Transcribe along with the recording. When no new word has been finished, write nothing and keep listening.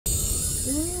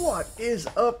What is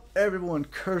up, everyone?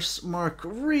 Curse Mark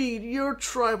Reed, your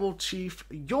tribal chief,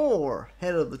 your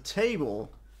head of the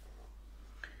table.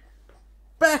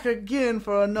 Back again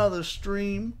for another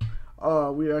stream.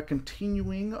 We are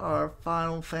continuing our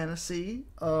Final Fantasy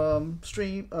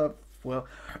stream. Well,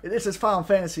 this is Final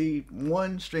Fantasy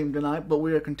 1 stream tonight, but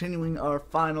we are continuing our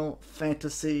Final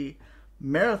Fantasy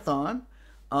marathon.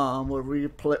 Where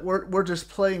we're just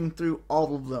playing through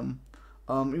all of them.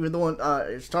 Even the one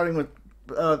starting with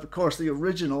of course the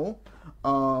original.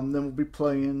 Then we'll be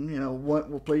playing,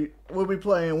 we'll be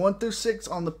playing 1 through 6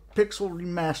 on the Pixel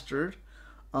Remastered.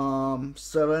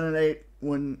 7 and 8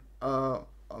 when I'll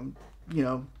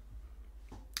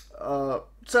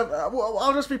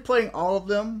just be playing all of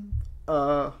them.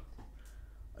 No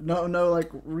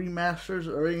like remasters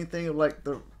or anything like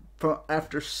from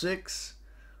after 6.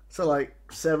 So like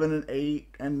 7 and 8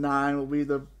 and 9 will be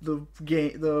the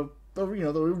game, the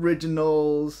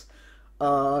originals.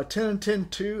 10 and 10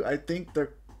 2, I think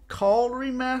they're called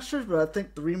remasters, but I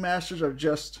think the remasters are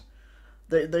just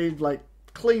they've like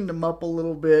cleaned them up a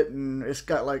little bit, and it's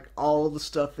got like all of the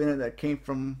stuff in it that came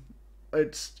from.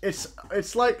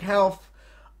 It's like how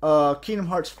Kingdom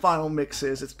Hearts Final Mix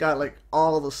is. It's got like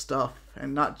all the stuff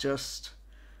and not just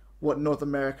what North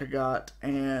America got.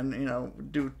 And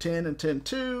do 10 and 10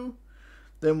 2,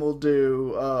 then we'll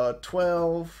do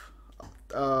 12.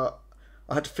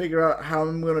 I have to figure out how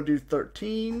I'm going to do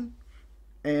 13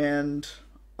 and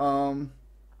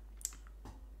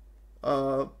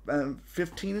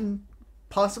 15 and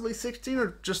possibly 16,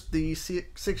 or just the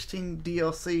 16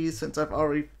 DLC since I've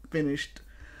already finished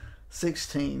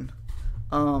 16.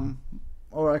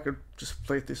 Or I could just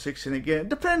play through 16 again. It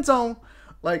depends on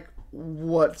like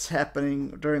what's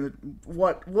happening during the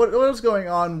what is going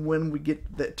on when we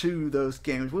get to those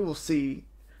games. We will see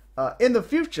in the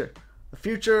future. The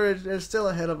future is still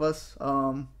ahead of us.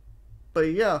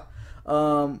 But yeah,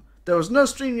 there was no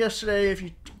stream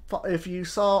yesterday. If you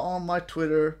saw on my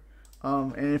Twitter,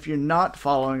 and if you're not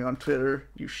following on Twitter,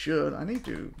 you should. I need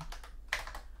to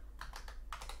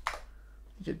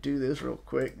do this real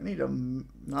quick. I need to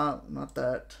not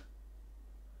that.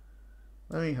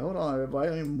 Hold on, everybody.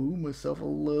 Let me move myself a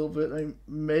little bit. Let me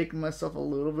make myself a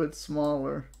little bit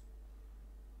smaller.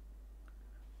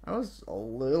 I was a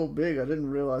little big. I didn't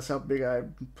realize how big I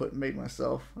made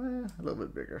myself. A little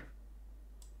bit bigger.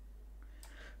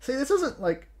 See, this doesn't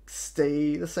like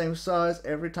stay the same size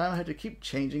every time. I had to keep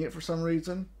changing it for some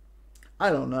reason.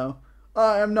 I don't know.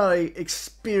 I'm not a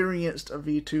experienced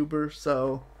VTuber,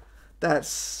 so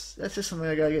that's just something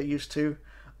I gotta get used to.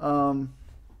 Also,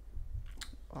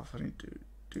 I need to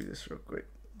do this real quick.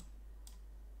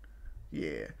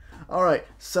 Yeah. All right.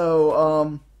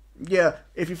 So yeah,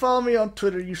 if you follow me on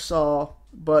Twitter, you saw,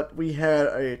 but we had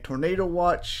a tornado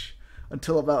watch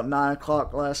until about 9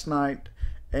 o'clock last night,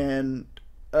 and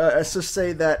let's just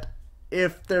say that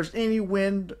if there's any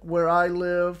wind where I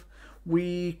live,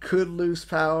 we could lose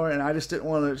power, and I just didn't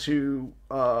want to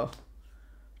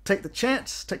take the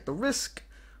chance, take the risk,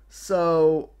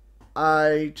 so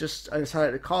I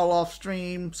decided to call off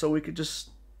stream so we could just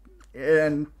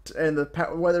and the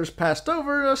weather's passed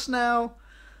over us now.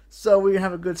 So we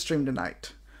have a good stream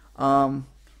tonight.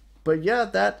 But yeah,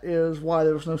 that is why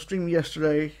there was no stream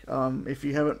yesterday. If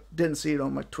you didn't see it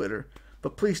on my Twitter,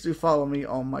 but please do follow me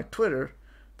on my Twitter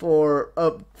for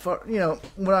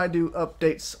when I do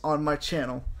updates on my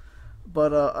channel.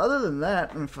 But other than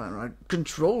that, let me find my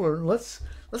controller. Let's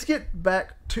get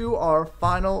back to our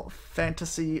Final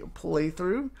Fantasy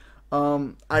playthrough.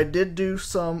 I did do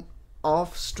some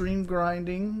off-stream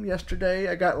grinding yesterday.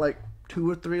 I got like 2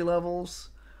 or 3 levels.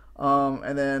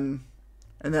 And then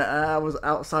I was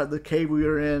outside the cave we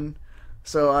were in,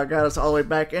 so I got us all the way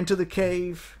back into the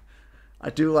cave.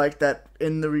 I do like that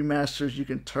in the remasters you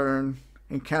can turn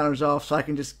encounters off, so I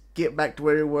can just get back to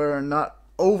where we were and not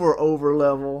over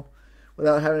level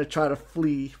without having to try to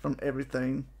flee from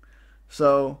everything.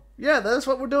 So yeah, that's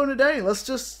what we're doing today. Let's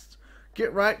just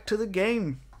get right to the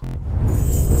game.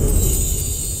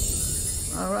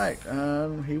 All right,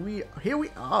 here we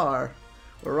are.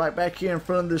 We're right back here in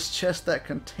front of this chest that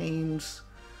contains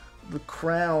the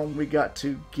crown we got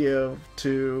to give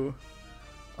to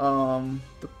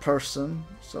the person.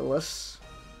 So so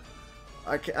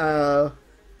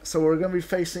we're gonna be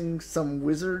facing some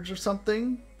wizards or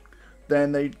something.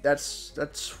 Then they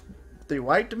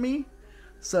lied to me,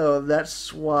 so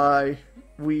that's why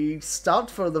we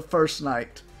stopped for the first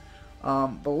night.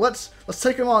 But let's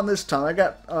take them on this time. I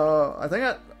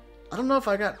don't know if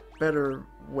I got better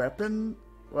weapon.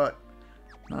 What?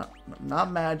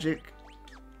 Not magic.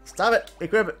 Stop it!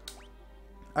 Equip it!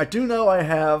 I do know I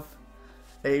have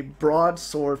a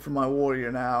broadsword for my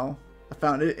warrior now. I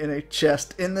found it in a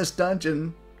chest in this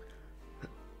dungeon.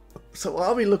 So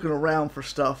I'll be looking around for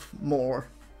stuff more.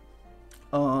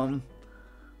 I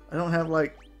don't have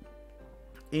like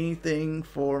anything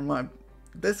for my...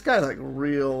 This guy's like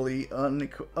really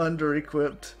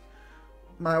under-equipped.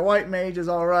 My white mage is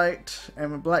alright,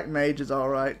 and my black mage is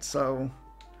alright, so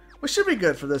we should be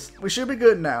good for this. We should be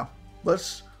good now.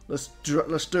 Let's do it.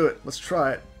 Let's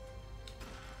try it.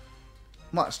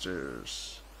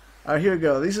 Monsters. Alright, here we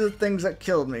go. These are the things that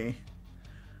killed me.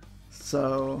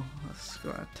 So let's go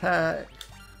attack.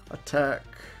 Attack.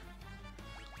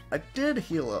 I did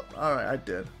heal up. Alright, I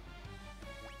did.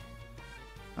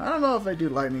 I don't know if I do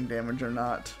lightning damage or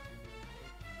not.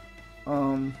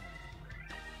 I'm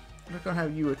gonna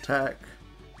have you attack.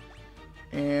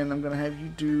 And I'm gonna have you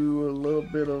do a little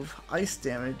bit of ice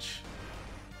damage.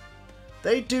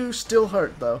 They do still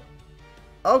hurt though.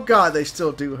 Oh god, they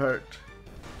still do hurt.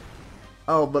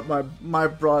 Oh, but my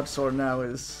broadsword now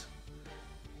is...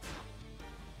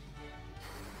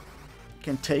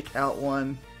 can take out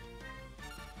one.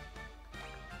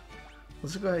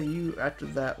 Let's go ahead and you after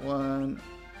that one.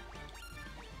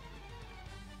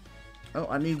 Oh,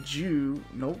 I need you.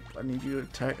 Nope, I need you to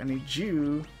attack. I need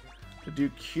you to do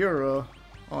Cura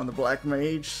on the Black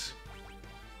Mage.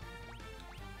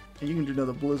 And you can do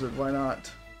another Blizzard, why not?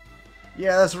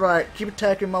 Yeah, that's right. Keep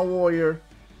attacking my warrior.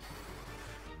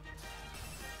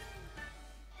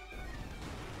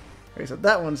 Okay, so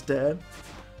that one's dead.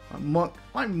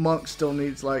 My monk still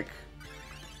needs like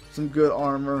some good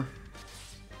armor.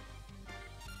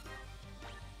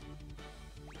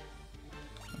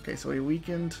 Okay, so we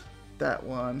weakened that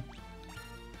one.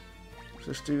 Let's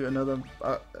just do another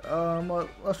a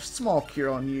small cure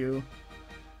on you,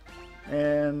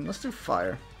 and let's do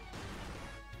fire.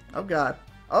 Oh god!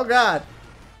 Oh god!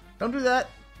 Don't do that!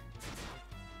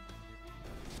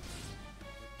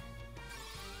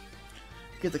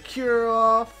 Get the cure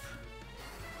off.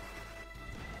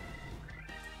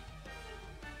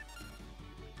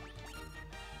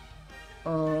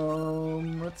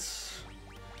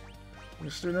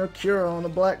 Let's do no cure on the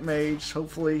Black Mage.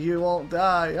 Hopefully he won't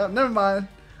die. Oh, never mind.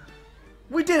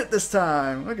 We did it this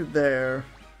time. Look at there.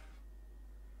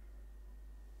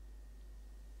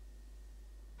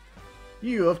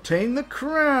 You obtained the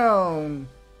crown.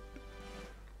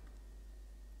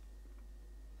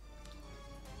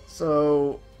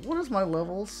 So, what is my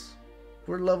levels?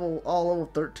 We're all level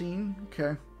 13.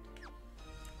 Okay.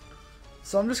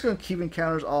 So I'm just going to keep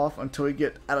encounters off until we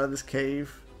get out of this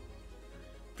cave.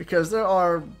 Because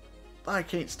I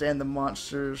can't stand the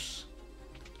monsters.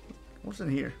 What's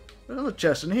in here? There's another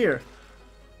chest in here.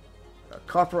 A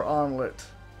copper armlet.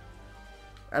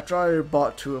 After I already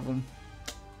bought 2 of them.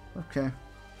 Okay.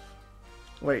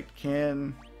 Wait,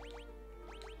 can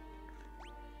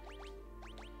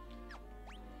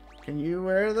you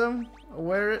wear them?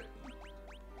 Wear it?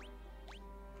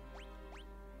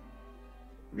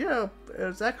 Yeah,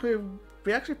 it's actually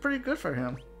pretty good for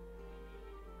him.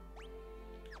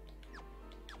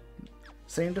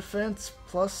 Same defense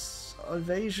plus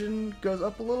evasion goes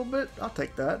up a little bit. I'll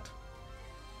take that.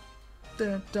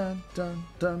 Dun dun dun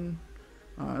dun.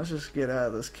 Alright, let's just get out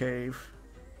of this cave.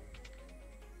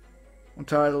 I'm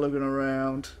tired of looking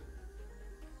around.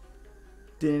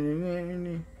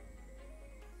 I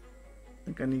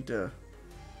think I need to...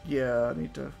 Yeah, I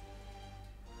need to...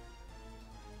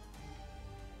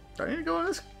 Do I need to go in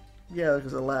this? Yeah,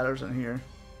 because the ladder's in here.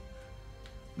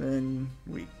 Then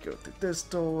we go through this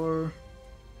door.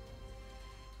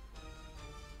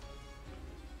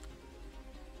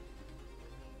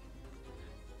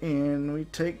 And we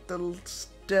take the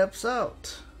steps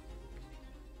out.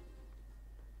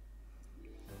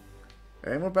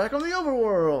 And we're back on the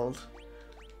overworld.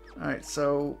 Alright,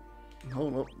 so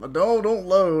hold up. Don't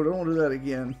load. I don't want to do that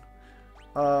again.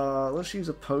 Let's use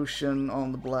a potion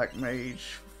on the Black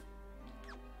Mage.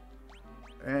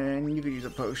 And you could use a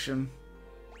potion.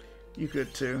 You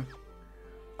could too.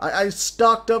 I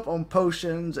stocked up on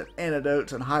potions and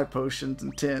antidotes and high potions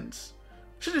and tents.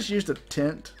 Should just used a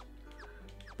tent.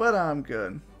 But I'm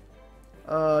good.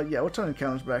 Yeah, we'll turn the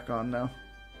encounters back on now.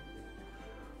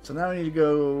 So now we need to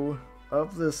go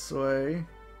up this way.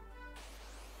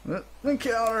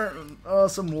 Encounter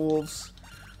some wolves.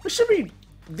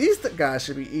 These guys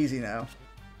should be easy now.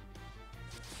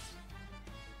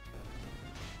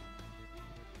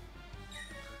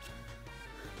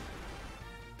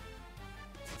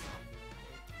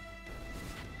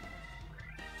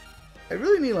 I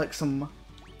really need like some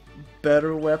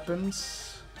better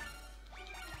weapons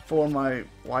for my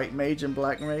white mage and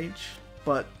black mage,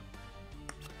 but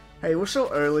hey, we're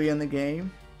so early in the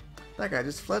game. That guy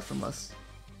just fled from us.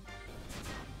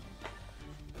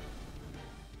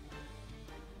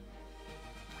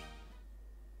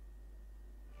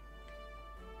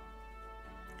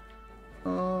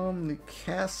 the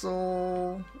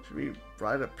castle should be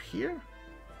right up here.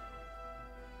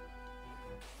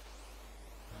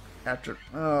 After,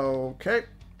 okay,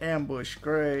 ambush,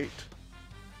 great.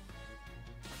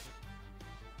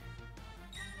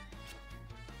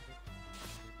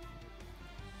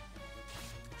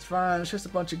 It's fine, it's just a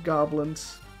bunch of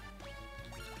goblins.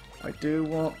 I do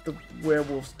want the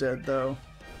werewolves dead though.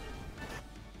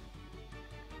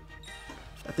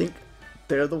 I think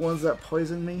they're the ones that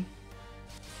poison me.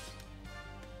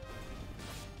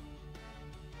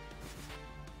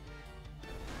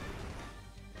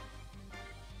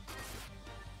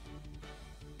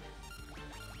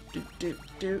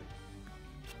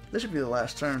 This should be the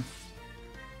last turn.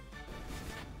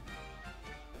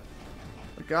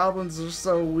 The goblins are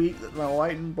so weak that my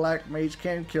white and black mage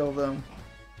can kill them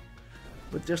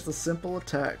with just a simple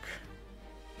attack.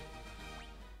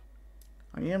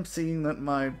 I am seeing that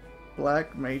my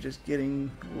black mage is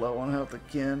getting low on health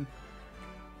again.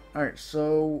 Alright,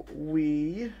 so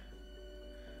we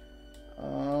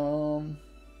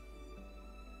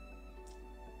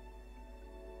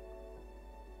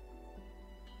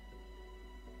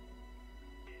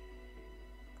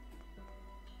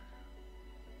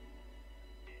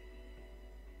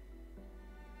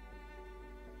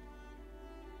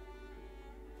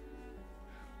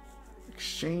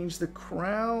exchange the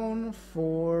crown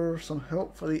for some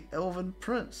help for the elven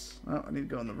prince. Oh, I need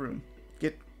to go in the room.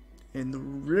 Get in the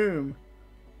room.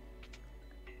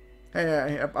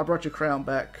 Hey, I brought your crown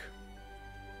back.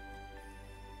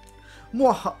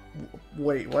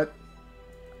 Wait, what?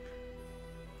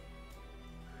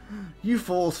 You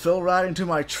fools fell right into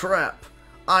my trap.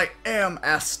 I am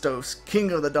Astos,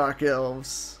 king of the dark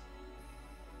elves.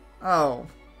 Oh.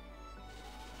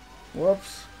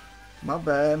 Whoops. My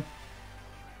bad.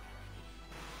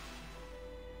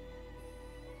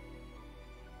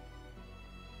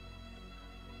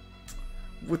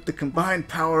 With the combined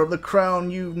power of the crown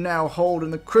you now hold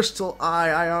and the crystal eye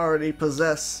I already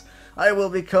possess, I will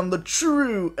become the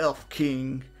true Elf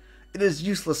King. It is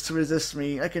useless to resist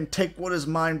me. I can take what is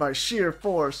mine by sheer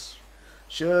force.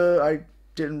 I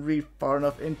didn't read far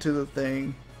enough into the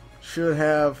thing. Should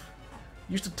have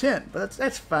used a tent, but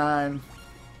that's fine.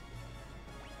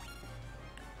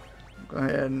 Go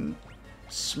ahead and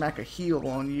smack a heal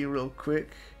on you real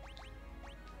quick.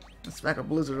 And smack a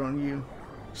blizzard on you.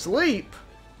 Sleep!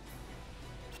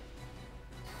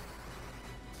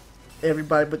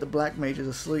 Everybody but the black mage is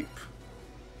asleep.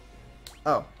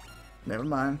 Oh, never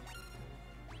mind.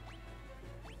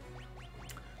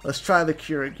 Let's try the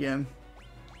cure again.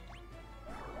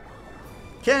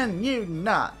 Can you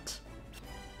not?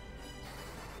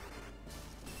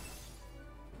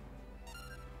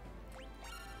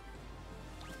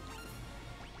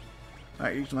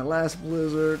 Alright, use my last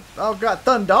blizzard. Oh god,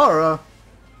 Thundara!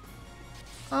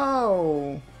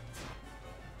 Oh!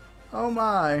 Oh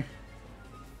my!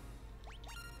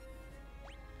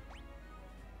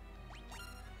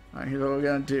 Alright, here's what we're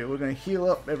gonna do. We're gonna heal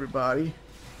up everybody.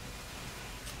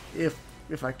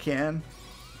 If I can.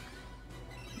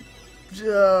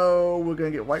 Oh, we're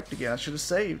gonna get wiped again. I should have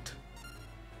saved.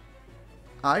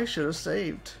 I should have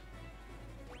saved.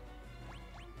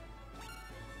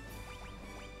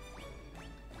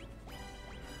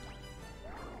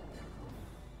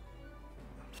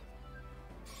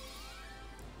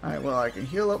 Alright, well I can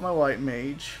heal up my white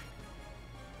mage.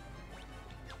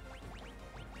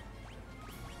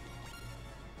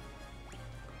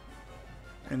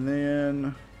 And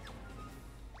then...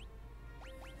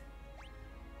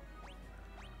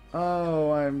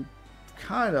 oh, I'm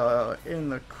kinda in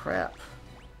the crap.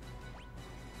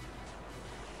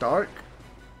 Dark?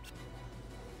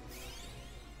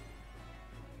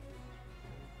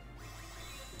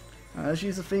 Let's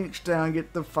use the Phoenix down and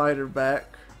get the fighter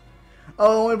back.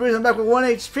 Oh, only brings him back with 1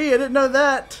 HP. I didn't know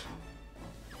that.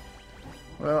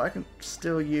 Well, I can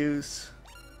still use...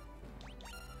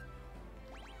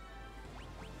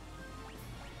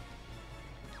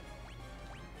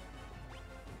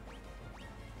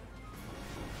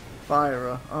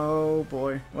 Fyra. Oh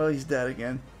boy. Well, he's dead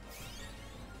again.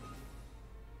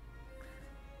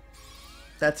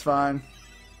 That's fine.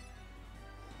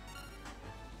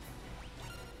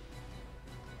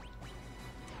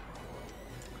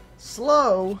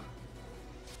 Slow?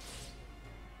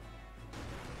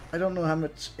 I don't know how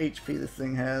much HP this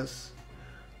thing has.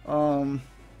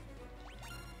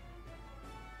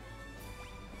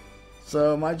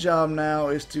 So my job now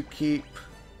is to keep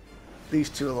these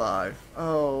two alive.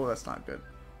 Oh, that's not good.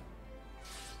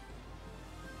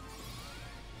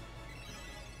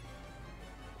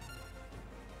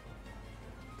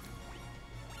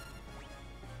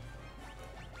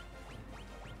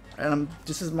 And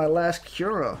this is my last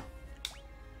Cura.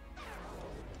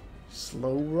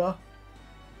 Slowra.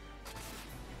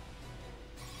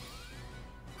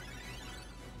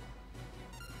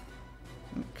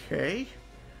 Okay.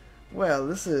 Well,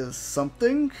 this is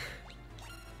something.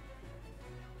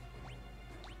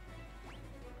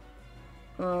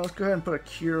 Let's go ahead and put a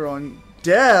cure on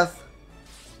death.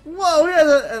 Whoa,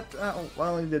 yeah, I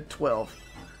only did 12.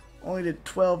 Only did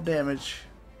 12 damage.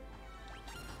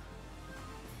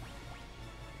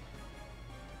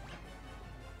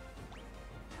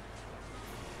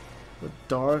 The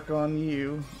dark on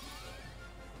you.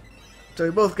 So we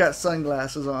both got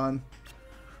sunglasses on.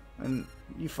 And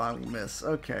you finally miss.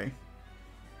 Okay.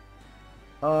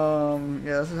 Yeah,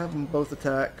 let's have them both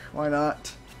attack. Why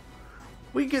not?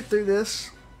 We get through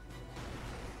this.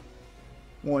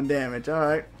 1 damage,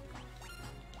 alright.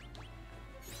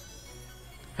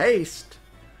 Haste.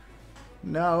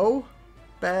 No.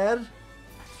 Bad.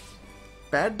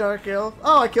 Bad Dark Elf.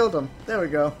 Oh, I killed him. There we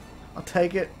go. I'll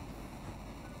take it.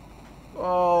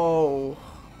 Oh.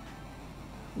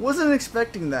 Wasn't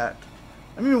expecting that.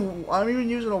 I'm even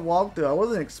using a walkthrough. I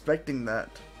wasn't expecting that.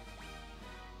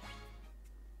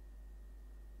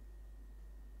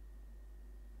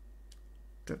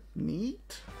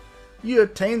 Neat. You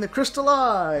obtain the Crystal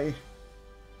Eye.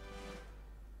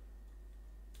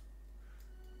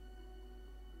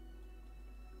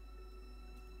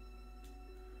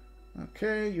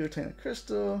 Okay, you attain a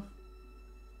crystal.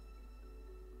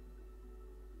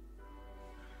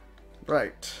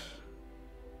 Right.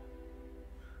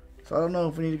 So I don't know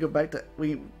if we need to go back to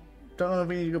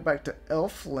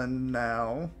Elfland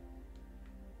now.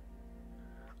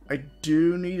 I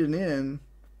do need an inn.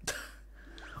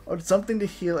 Or something to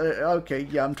heal. Okay,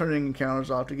 yeah, I'm turning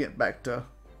encounters off to get back to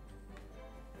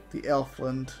the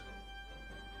Elfland.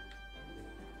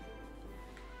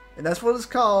 And that's what it's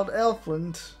called,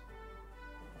 Elfland.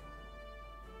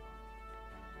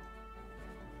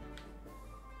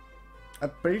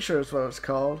 I'm pretty sure that's what it's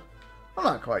called. I'm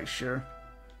not quite sure.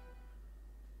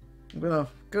 I'm gonna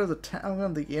go to the town. I'm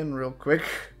going to the inn real quick.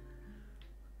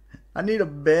 I need a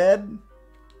bed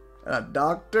and a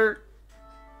doctor.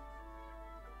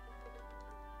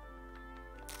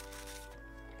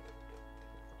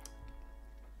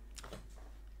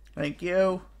 Thank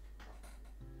you.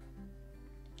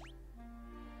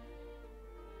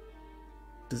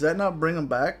 Does that not bring them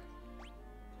back?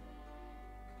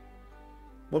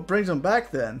 What brings them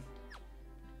back then?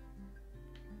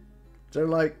 They're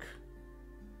like,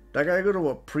 I gotta go to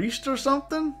a priest or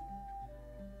something?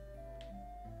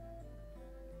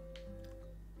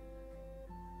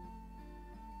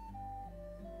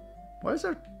 Why is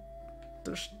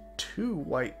there's 2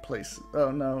 white places?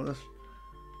 Oh no,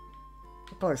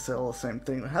 I'll probably say all the same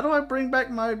thing. How do I bring back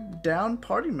my down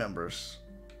party members?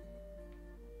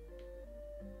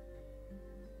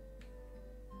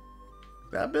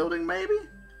 That building, maybe?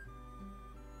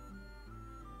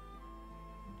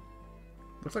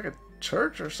 Looks like a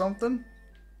church or something.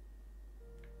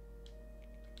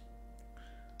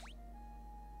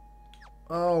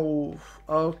 Oh,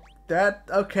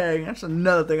 okay. That's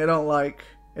another thing I don't like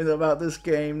about this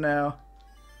game now.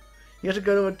 You have to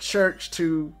go to a church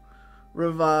to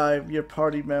revive your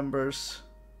party members.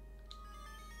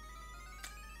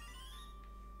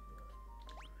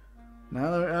 Now,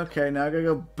 okay, now I gotta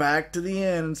go back to the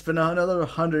inn and spend another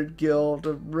 100 gil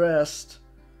to rest.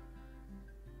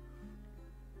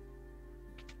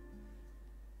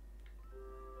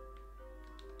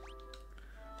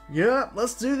 Yeah,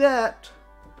 let's do that.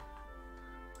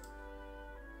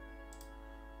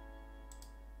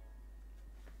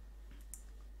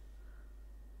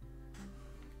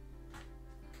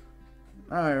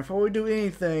 Alright, before we do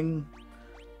anything,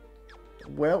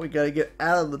 well, we gotta get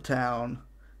out of the town.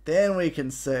 Then we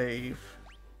can save.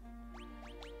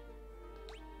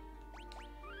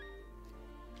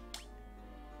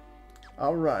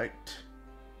 Alright.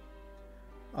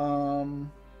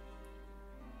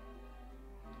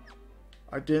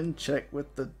 I didn't check with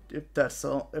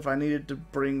if I needed to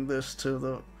bring this to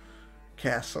the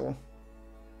castle.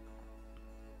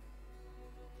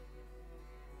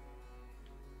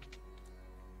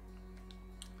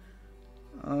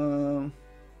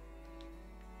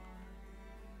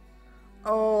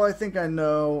 Oh, I think I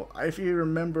know. If you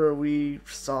remember, we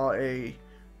saw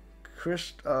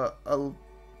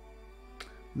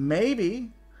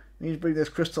maybe we need to bring this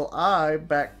crystal eye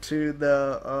back to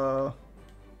the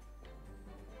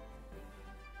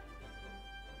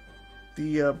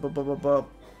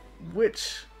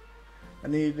witch. I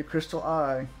need the crystal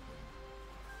eye.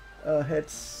 Head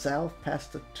south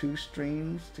past the 2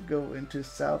 streams to go into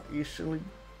southeasterly.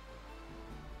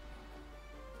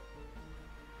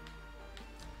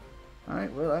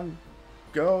 Alright, well, I'm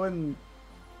going.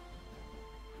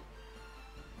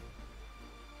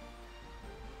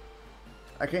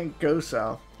 I can't go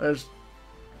south. There's.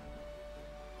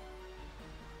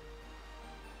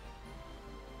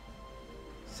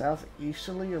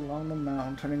 Southeasterly along the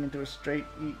mountain, turning into a straight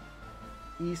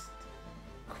east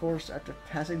course after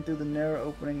passing through the narrow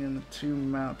opening in the two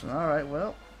mountains. Alright,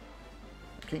 well,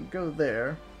 I can't go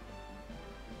there.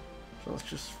 So let's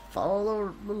just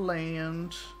follow the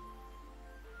land.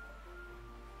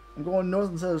 I'm going north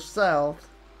instead of south.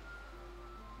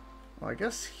 Well, I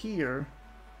guess here.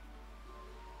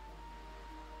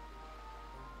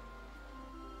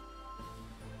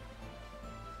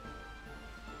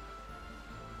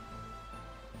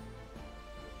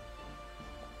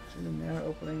 In the narrow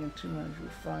opening in two mountains, you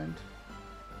will find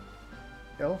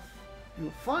You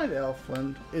will find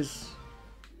Elfland. Is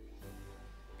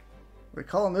we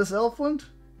calling this Elfland?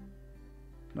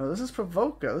 No, this is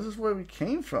Provoca. This is where we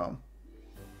came from.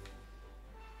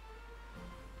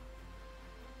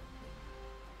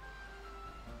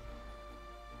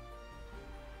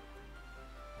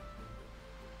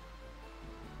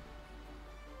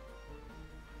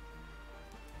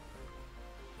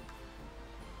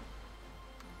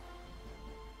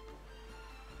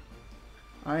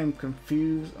 I am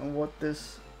confused on what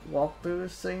this walkthrough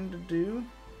is saying to do.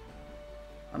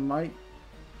 I might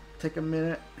take a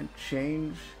minute and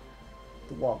change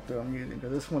the walkthrough I'm using,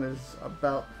 because this one is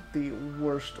about the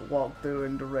worst walkthrough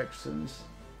in directions.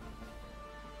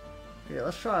 Okay,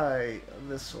 let's try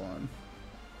this one.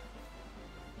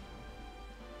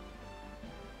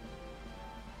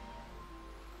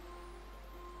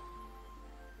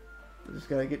 I just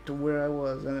gotta get to where I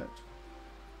was in it.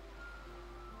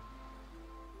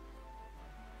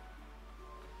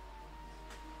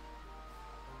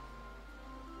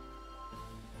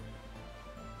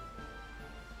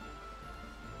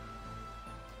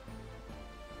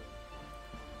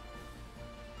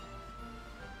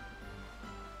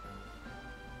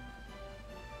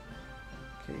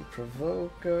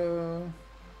 Provoca.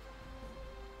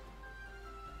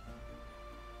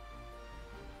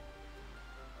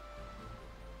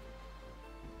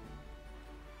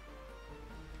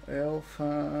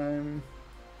 Elfheim.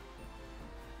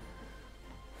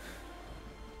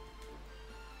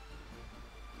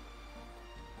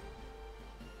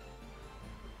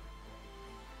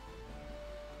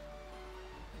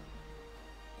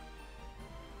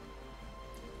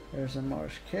 There's a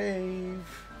marsh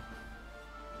cave.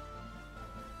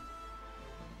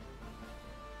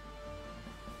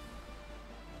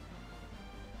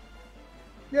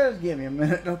 Yeah, just give me a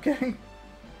minute, okay?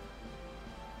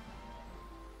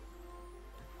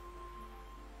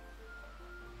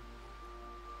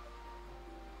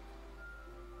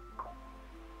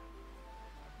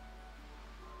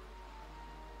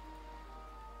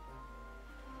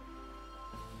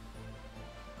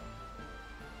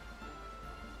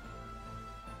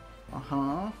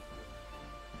 Uh-huh.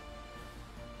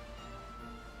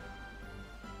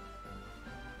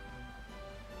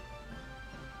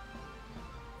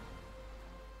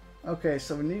 Okay,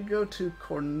 so we need to go to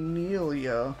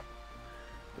Cornelia,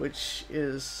 which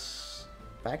is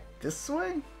back this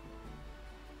way?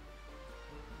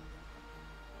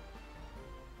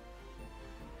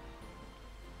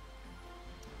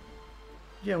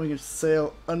 Yeah, we can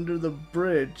sail under the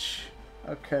bridge.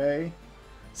 Okay.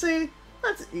 See,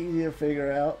 that's easy to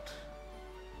figure out.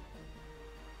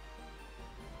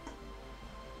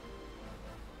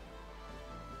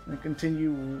 And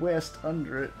continue west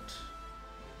under it.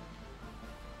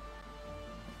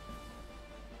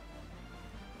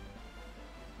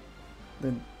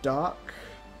 Then dock.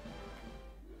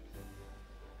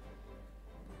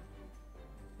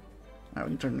 Alright,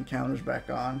 we can turn the counters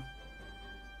back on.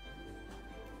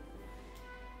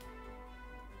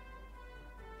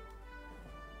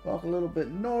 Walk a little bit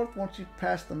north. Once you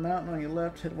pass the mountain on your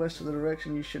left, head west to the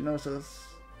direction you should notice us.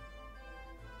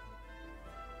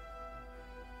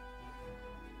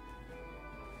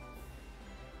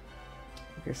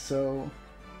 Okay, so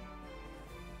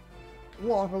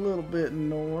walk a little bit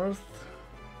north.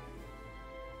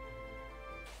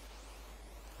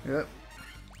 Yep.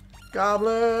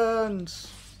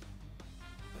 Goblins!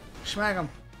 Smack them.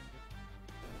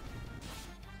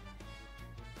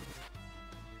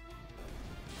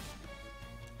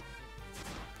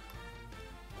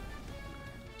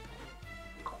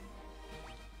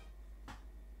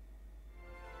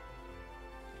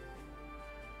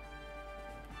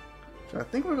 So I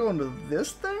think we're going to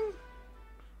this thing?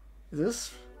 Is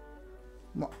this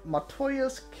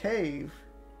Matoya's Cave?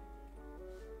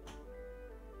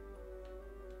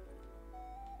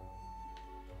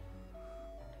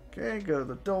 Okay, go to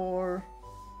the door.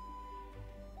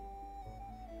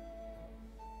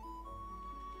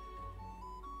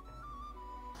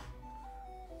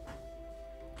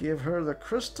 Give her the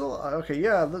crystal. Okay,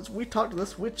 yeah, we talked to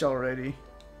this witch already.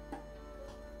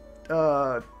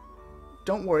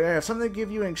 Don't worry, I have something to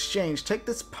give you in exchange. Take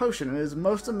this potion. It is the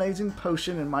most amazing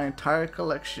potion in my entire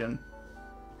collection.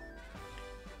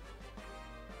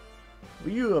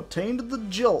 You obtained the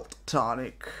Jolt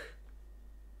tonic.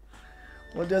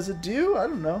 What does it do? I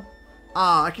don't know.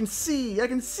 Ah, I can see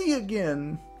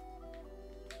again.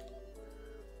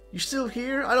 You still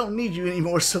here? I don't need you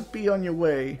anymore, so be on your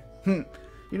way.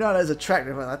 You're not as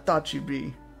attractive as I thought you'd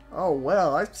be. Oh,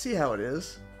 well, I see how it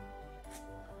is.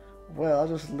 Well, I'll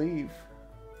just leave.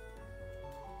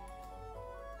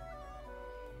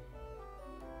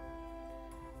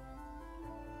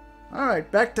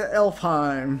 Alright, back to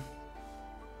Elfheim.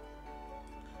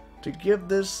 To give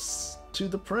this to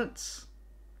the prince.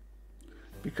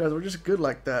 Because we're just good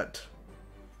like that.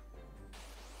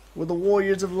 We're the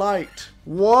warriors of light.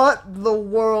 What the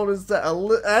world is that?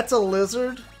 That's a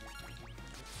lizard?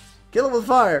 Kill it with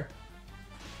fire.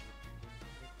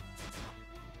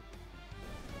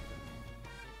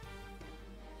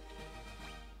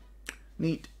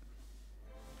 Neat.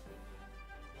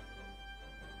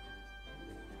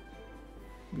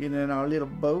 Get in our little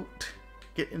boat.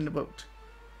 Get in the boat.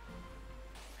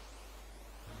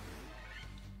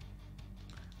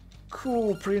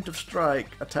 Cool preemptive strike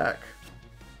attack.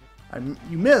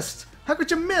 You missed. How could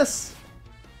you miss?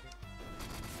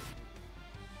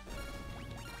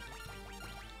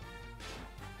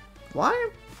 Why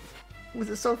was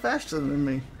it so faster than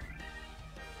me?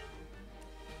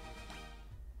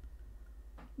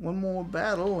 One more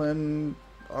battle and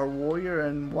our warrior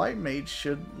and white mage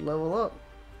should level up.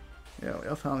 Yeah,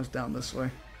 Elfheim is down this way.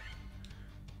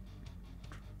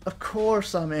 Of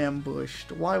course I'm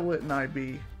ambushed. Why wouldn't I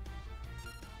be?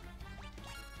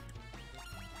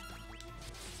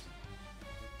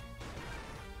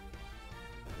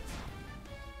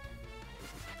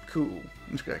 Cool.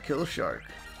 I'm just gotta kill a shark.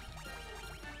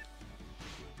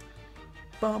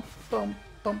 Bump, bump,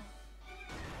 bump.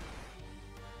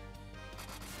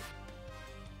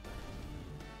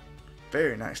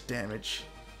 Very nice damage.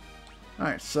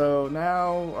 Alright, so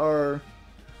now our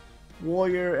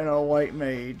warrior and our white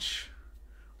mage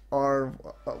are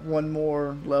one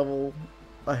more level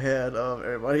ahead of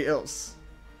everybody else.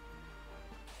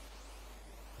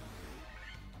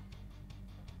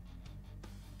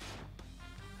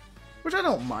 Which I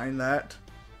don't mind that.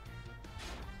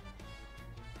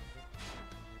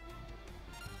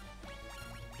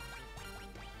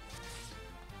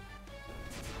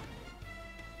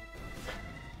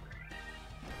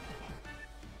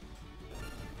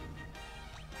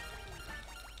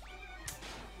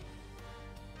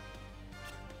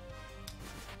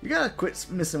 You gotta quit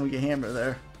missing with your hammer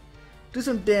there. Do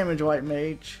some damage, white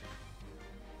mage.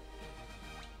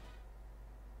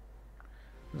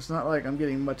 It's not like I'm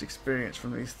getting much experience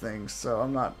from these things, so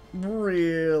I'm not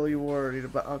really worried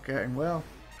about... Okay, well...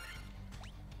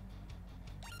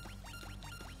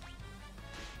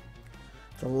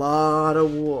 It's a lot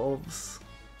of wolves.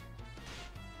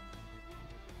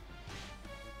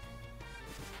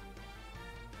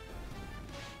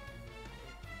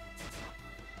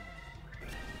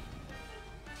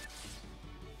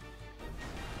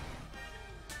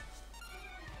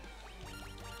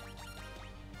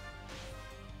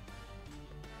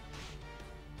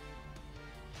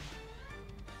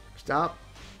 Stop.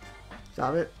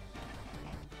 Stop it.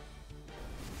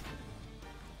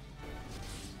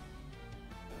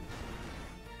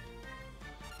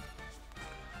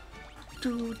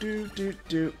 Do do do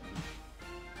do.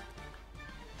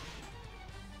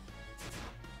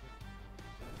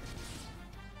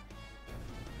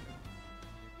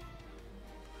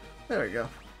 There we go.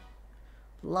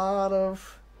 Lot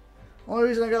of... Only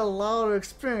reason I got a lot of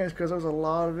experience because there's a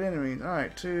lot of enemies.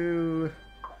 Alright,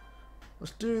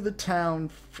 let's do the town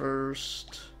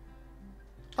first.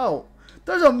 Oh,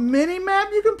 there's a mini map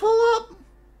you can pull up?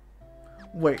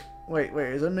 Wait.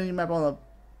 Is there a mini map on the...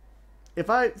 If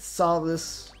I saw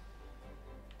this...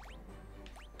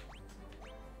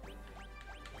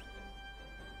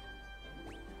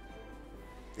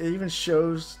 It even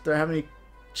shows there how many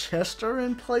chests are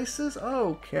in places?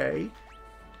 Okay.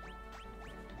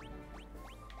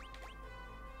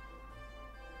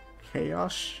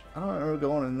 Chaos? I don't remember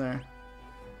going in there.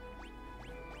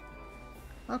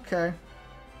 Okay.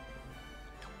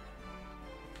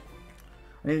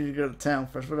 I need to go to town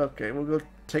first, but okay, we'll go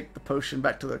take the potion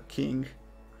back to the king.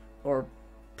 Or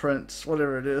prince,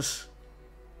 whatever it is.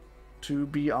 To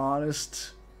be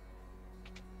honest.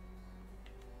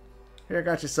 Here, I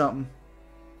got you something.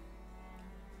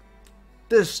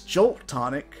 This Jolt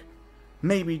tonic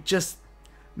maybe just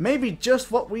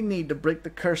what we need to break the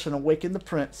curse and awaken the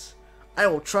prince. I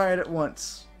will try it at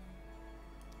once.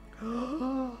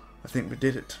 I think we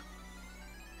did it.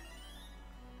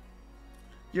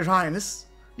 Your Highness,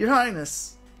 Your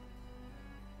Highness.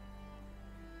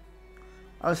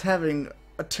 I was having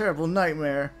a terrible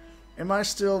nightmare. Am I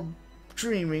still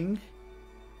dreaming?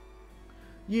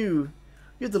 You're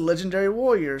the legendary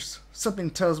warriors.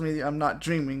 Something tells me I'm not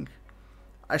dreaming.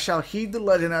 I shall heed the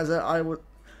legend as I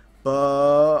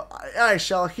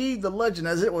shall heed the legend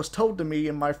as it was told to me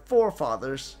and my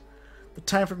forefathers. The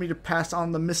time for me to pass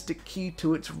on the mystic key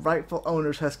to its rightful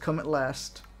owners has come at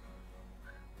last.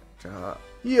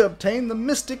 You obtained the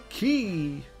mystic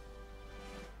key.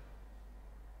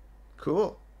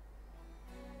 Cool.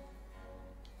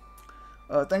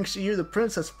 Thanks to you, the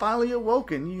prince has finally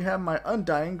awoken. You have my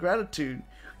undying gratitude.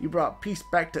 You brought peace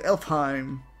back to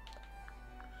Elfheim.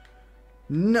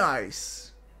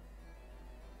 Nice.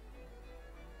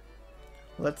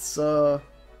 Let's go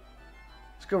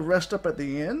rest up at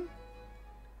the inn,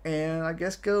 and I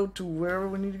guess go to wherever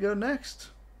we need to go next.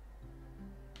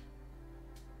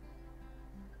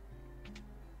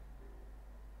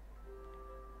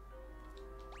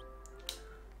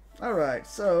 Alright,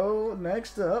 so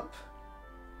next up,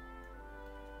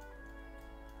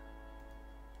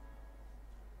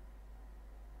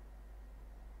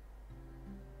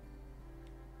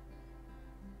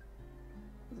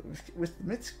 with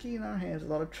Mitsuki in our hands, a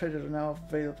lot of treasures are now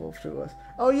available to us.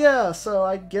 Oh yeah, so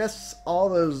I guess all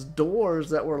those doors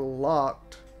that were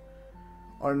locked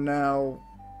are now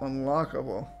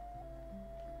unlockable.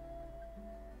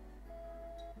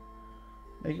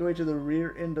 Make your way to the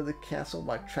rear end of the castle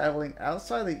by traveling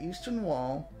outside the eastern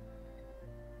wall.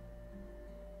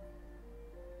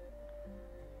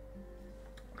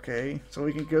 Okay, so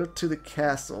we can go to the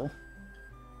castle.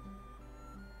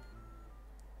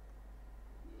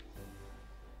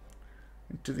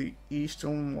 To the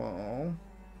eastern wall.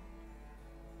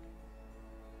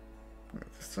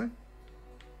 This thing.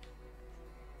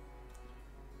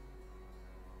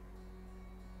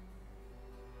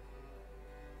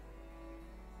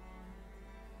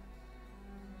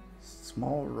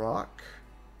 Small rock.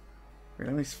 Wait,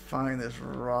 let me find this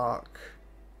rock.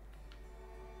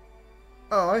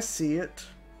 Oh, I see it.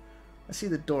 I see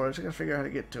the door. I just gotta figure out how to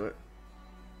get to it.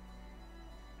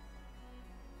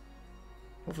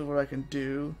 Hopefully what I can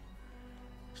do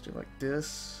is do like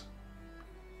this.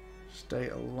 Stay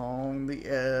along the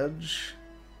edge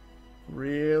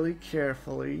really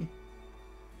carefully.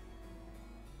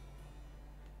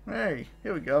 Hey,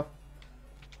 here we go.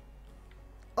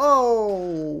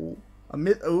 Oh! A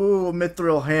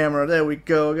mithril hammer. There we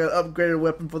go. Got an upgraded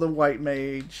weapon for the white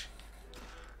mage.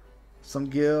 Some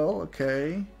gil,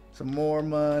 okay. Some more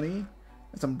money.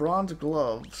 And some bronze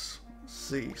gloves. Let's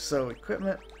see. So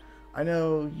equipment. I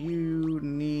know you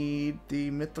need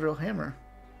the mithril hammer.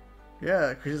 Yeah,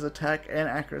 increases attack and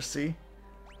accuracy.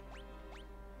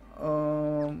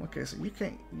 Okay, so you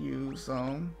can't use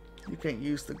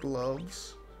the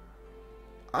gloves.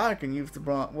 I can use the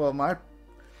bronze. Well,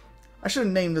 I should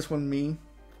have named this one me,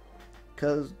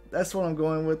 cause that's what I'm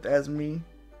going with as me.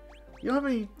 You don't have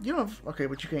any. You don't have. Okay,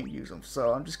 but you can't use them,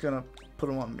 so I'm just gonna put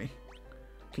them on me.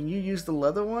 Can you use the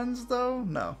leather ones though?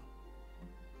 No.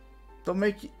 Don't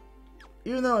make you.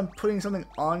 Even though I'm putting something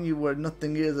on you where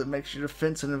nothing is, it makes your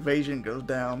defense and evasion goes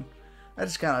down.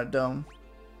 That's kind of dumb.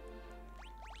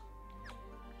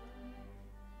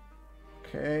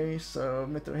 Okay, so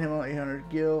mithril hammer, 800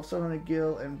 gil, 700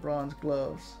 gil, and bronze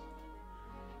gloves.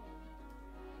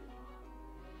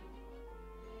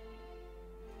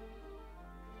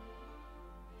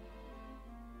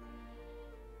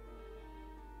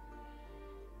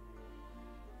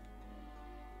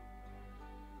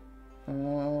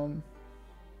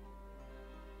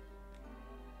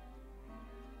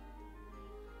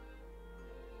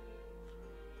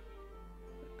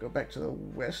 Go back to the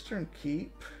western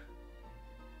keep.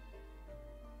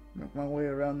 Make my way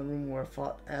around the room where I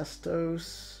fought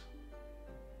Astos.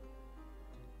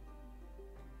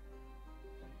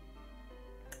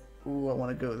 Ooh, I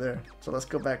want to go there. So let's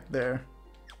go back there.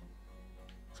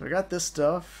 So we got this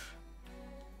stuff.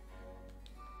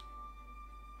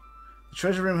 The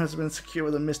treasure room has been secured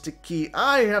with a mystic key.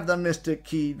 I have the mystic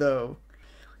key though.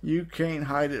 You can't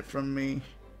hide it from me.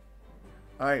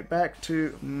 Alright, back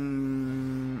to...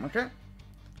 okay.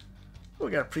 Oh,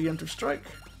 we got a preemptive strike.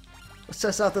 Let's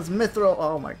test out this mithril.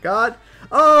 Oh my god.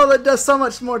 Oh, that does so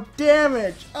much more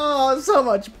damage. Oh, so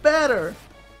much better.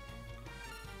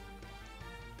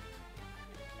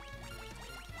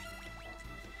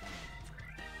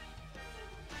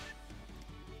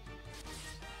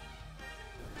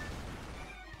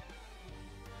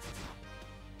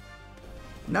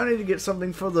 Now I need to get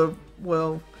something for the,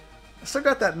 well, I still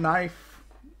got that knife.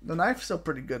 The knife's still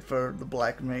pretty good for the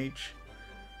black mage.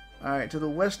 Alright, to the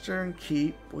Western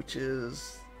Keep, which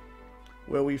is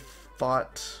where we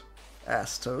fought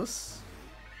Astos.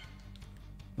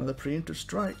 Another preemptive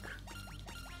strike.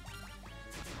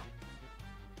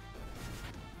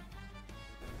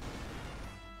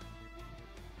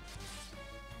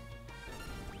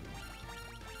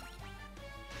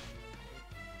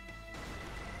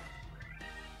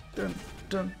 Dun,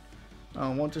 dun.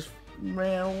 Oh, one just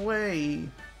ran away.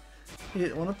 He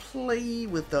didn't want to play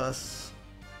with us.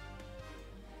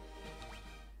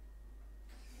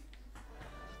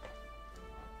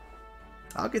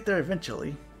 I'll get there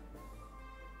eventually.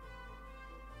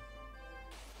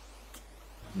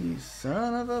 You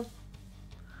son of a...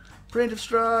 Preemptive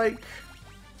strike!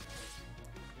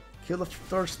 Kill the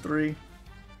first 3.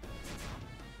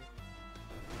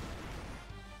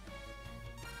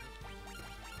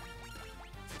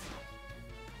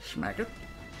 Smack it.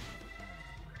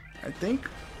 I think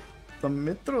the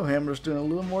Mithril Hammer is doing a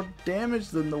little more damage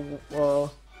than the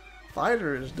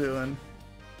fighter is doing.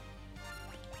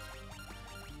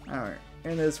 Alright,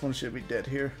 and this one should be dead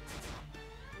here.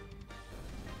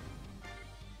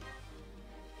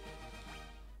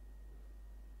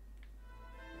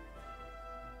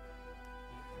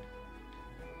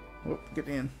 Whoop, get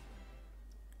in.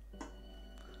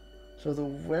 So the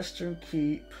Western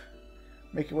Keep,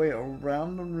 make your way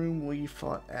around the room where you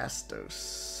fought Astos.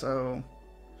 So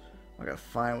I gotta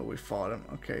find where we fought him.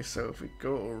 Okay, so if we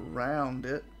go around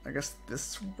it, I guess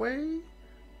this way?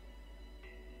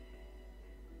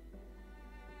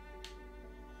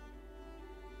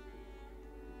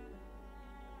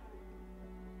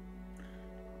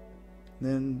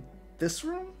 Then this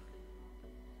room?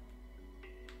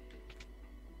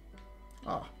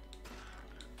 Oh.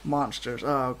 Monsters.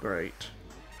 Oh, great.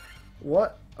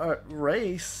 What a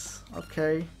race.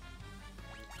 Okay.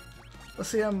 Let's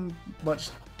see how much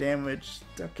damage.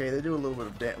 Okay, they do a little bit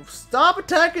of damage. Stop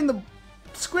attacking the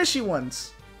squishy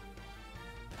ones.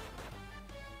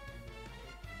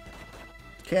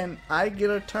 Can I get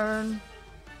a turn?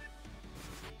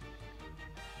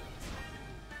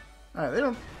 Alright,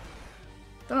 they're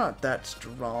not that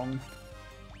strong.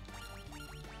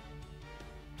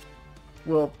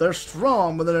 Well, they're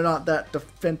strong, but they're not that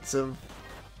defensive.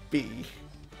 B.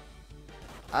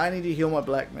 I need to heal my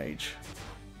black mage.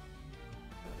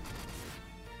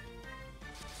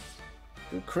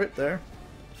 Good crit there.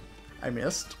 I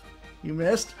missed. You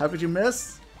missed? How could you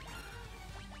miss?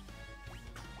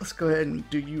 Let's go ahead and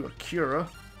do you a Cura.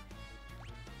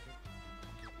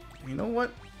 You know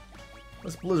what?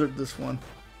 Let's Blizzard this one.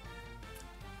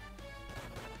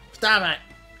 Stop it!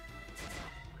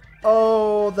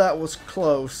 Oh, that was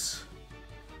close.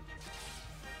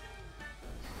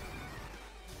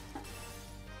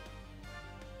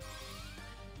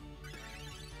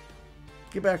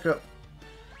 Get back up.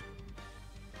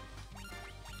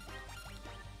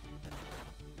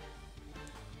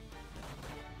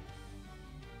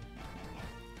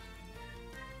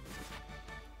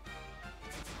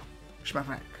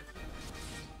 Smack.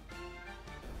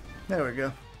 There we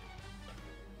go.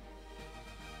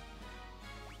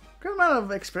 Good amount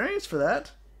of experience for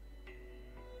that.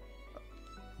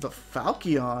 The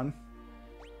Falchion.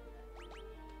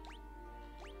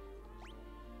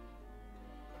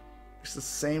 It's the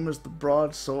same as the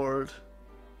broadsword.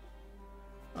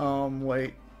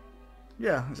 Wait.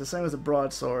 Yeah, it's the same as the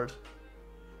broadsword.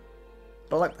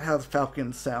 But I like how the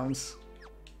Falcon sounds.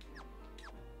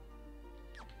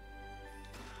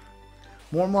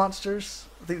 More monsters.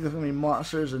 I think there's gonna be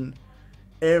monsters in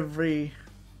every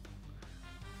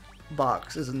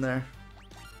box, isn't there?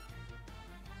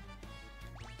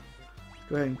 Let's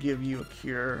go ahead and give you a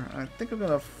cure. I think I'm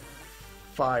gonna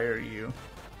fire you.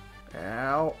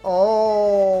 Ow.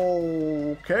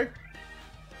 Oh, okay.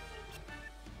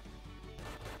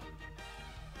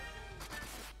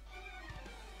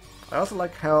 I also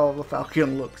like how the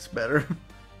Falcon looks better.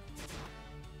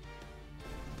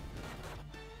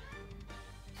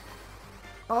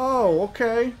 Oh,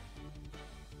 okay.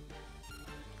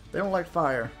 They don't like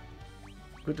fire.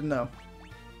 Good to know.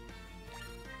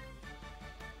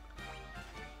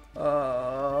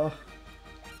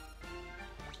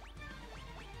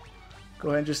 Go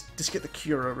ahead and just get the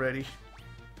Cura ready.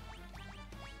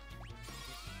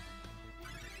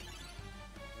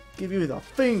 Give you the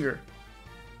finger.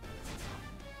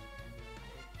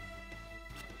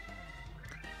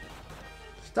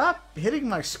 Stop hitting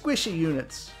my squishy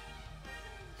units.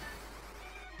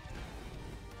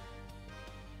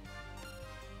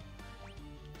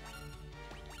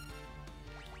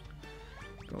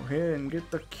 Go ahead and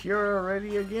get the cure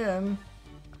ready again.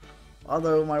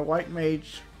 Although my white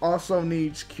mage also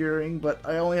needs curing, but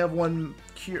I only have one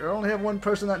cure. I only have one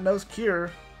person that knows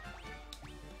cure.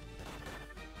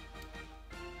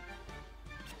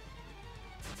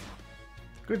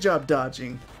 Good job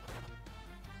dodging.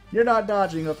 You're not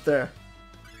dodging up there.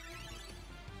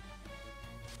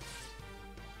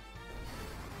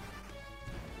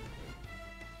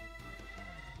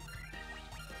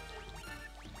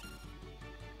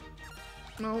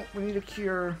 No, we need a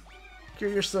cure.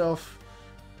 Cure yourself.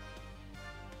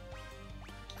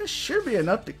 This should be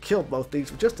enough to kill both these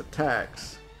with just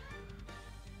attacks.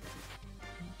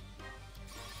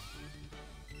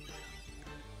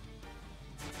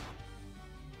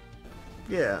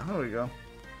 Yeah, there we go.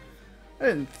 I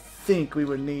didn't think we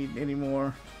would need any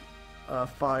more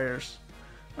fires.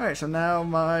 Alright, so now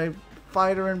my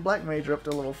fighter and black mage are up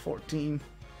to level 14.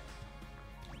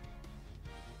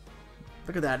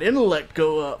 Look at that intellect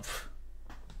go up.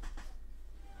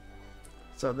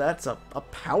 So that's a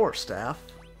power staff.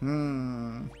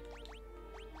 I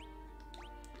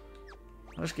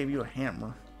just gave you a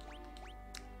hammer.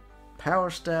 Power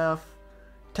staff.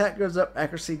 Attack goes up,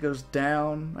 accuracy goes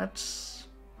down. That's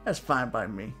fine by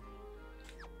me.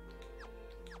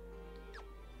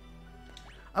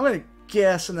 I'm gonna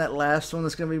guess in that last one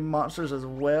there's gonna be monsters as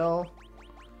well.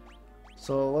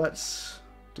 So let's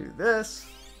do this.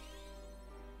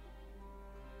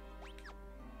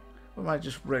 Or am I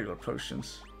just regular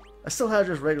potions? I still have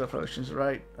just regular potions,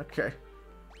 right? Okay.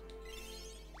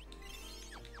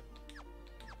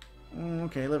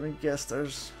 Okay, let me guess.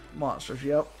 There's monsters.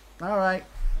 Yep. Alright.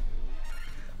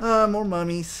 More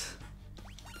mummies.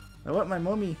 I want my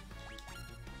mummy.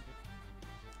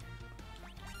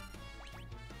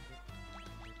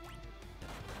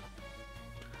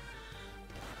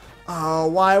 Oh,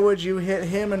 why would you hit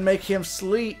him and make him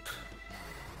sleep?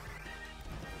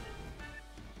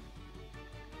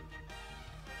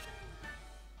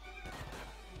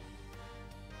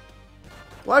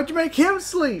 Why'd you make him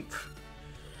sleep?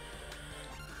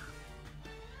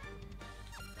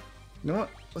 You know what?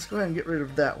 Let's go ahead and get rid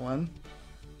of that one.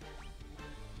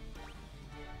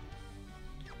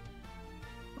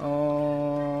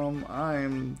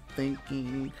 I'm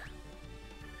thinking.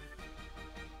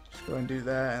 Let's go ahead and do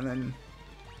that, and then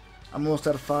I'm almost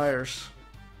out of fires.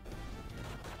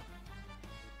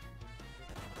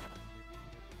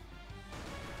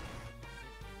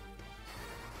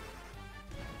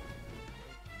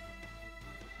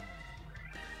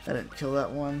 I didn't kill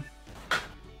that one.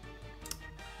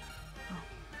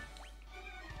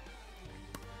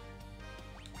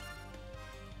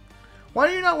 Why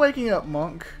are you not waking up,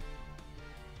 monk?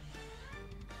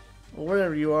 Or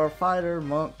whatever you are, fighter,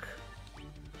 monk.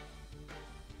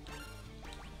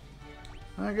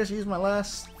 I guess use my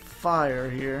last fire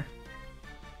here.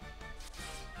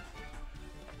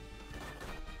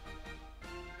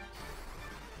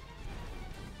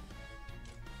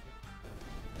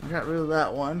 I got rid of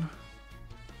that one.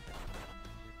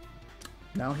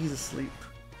 Now he's asleep.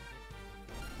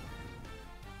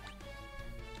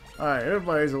 Alright,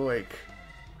 everybody's awake.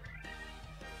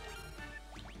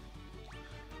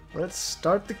 Let's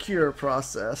start the cure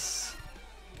process.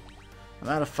 I'm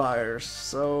out of fires,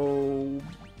 so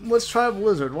let's try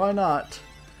Blizzard. Why not?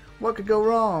 What could go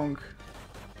wrong?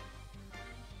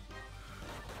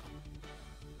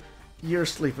 You're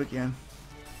asleep again.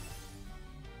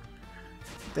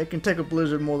 They can take a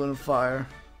blizzard more than a fire.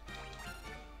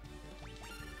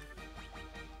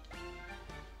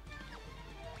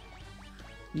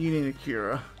 You need a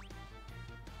Cura.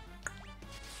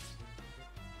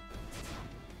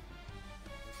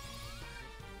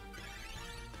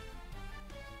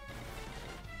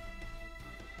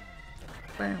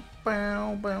 Bam,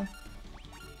 bam, bam.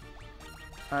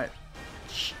 Alright.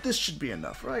 This should be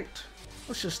enough, right?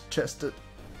 Let's just test it.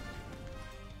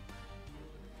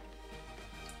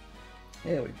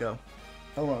 There we go.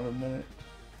 Hold on a minute.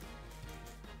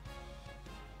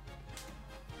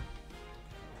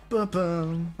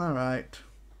 Boom. Alright.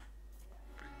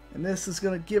 And this is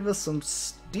going to give us some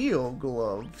steel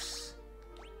gloves.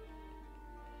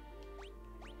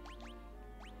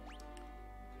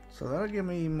 So that'll give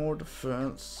me more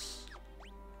defense.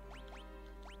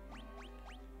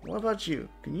 What about you?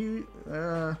 Can you,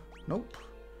 nope.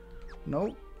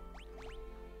 Nope.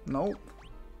 Nope.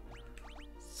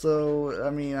 So, I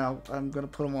mean, I'm going to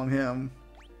put them on him.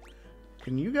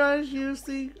 Can you guys use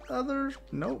the others?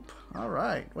 Nope.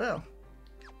 Alright, well.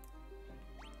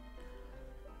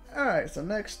 Alright, so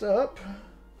next up.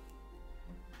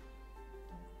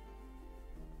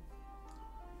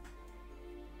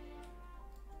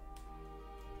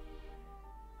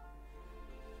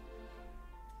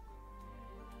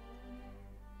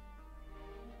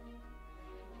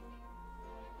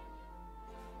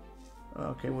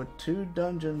 Okay, with 2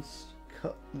 dungeons.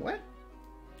 What?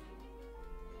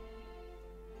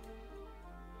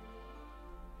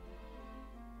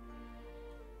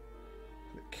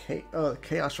 The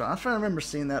Chaos Shrine. I was trying to remember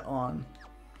seeing that on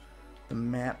the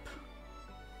map.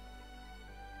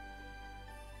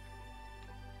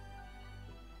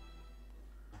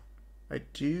 I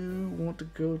do want to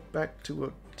go back to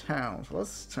a town. So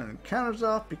let's turn encounters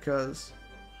off because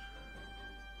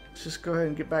let's just go ahead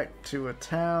and get back to a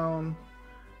town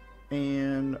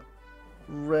and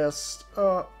rest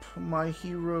up my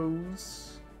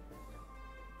heroes.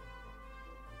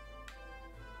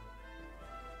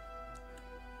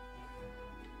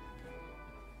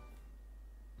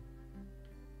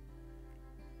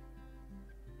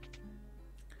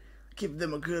 Give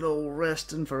them a good old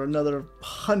resting for another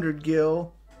 100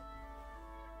 gil.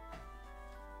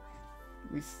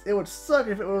 It would suck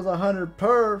if it was 100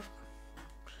 per,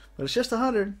 but it's just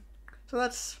 100, so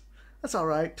that's all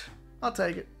right. I'll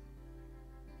take it.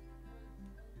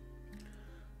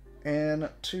 And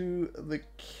to the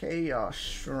Chaos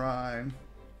Shrine.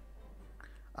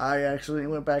 I actually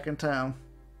went back in town.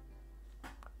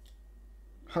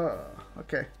 Huh.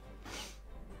 Okay.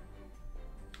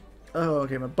 Oh,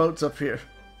 okay, my boat's up here.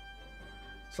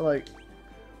 So, like,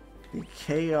 the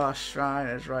Chaos Shrine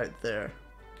is right there.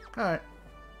 Alright.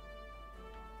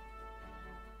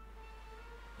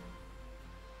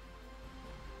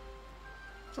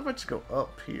 So if I just go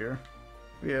up here,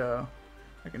 yeah,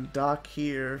 I can dock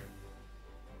here,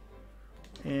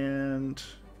 and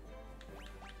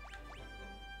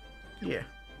yeah,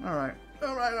 alright. I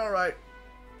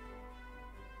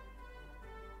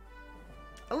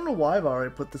don't know why I've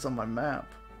already put this on my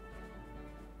map.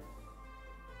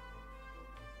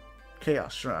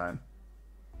 Chaos Shrine.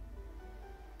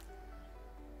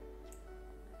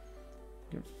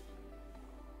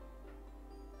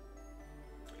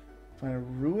 Find a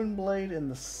ruin blade in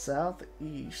the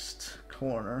southeast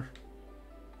corner.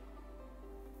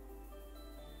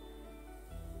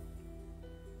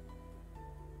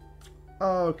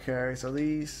 Okay, so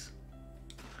these.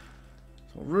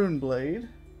 So rune blade.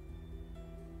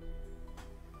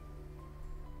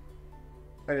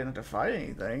 I didn't have to fight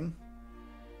anything.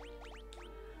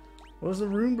 What does the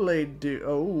rune blade do?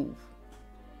 Oh.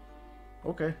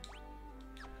 Okay.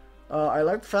 I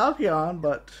like Falcon,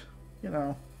 but, you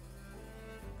know.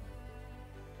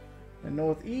 And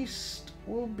northeast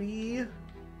will be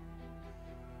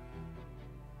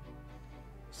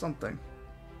something.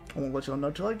 I won't let y'all know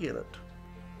till I get it.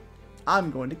 I'm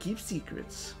going to keep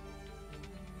secrets.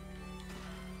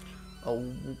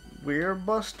 A Weir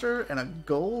Buster and a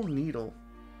gold needle.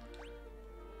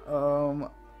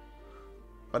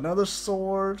 Another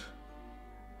sword.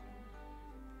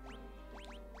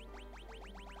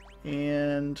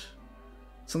 And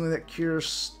something that cures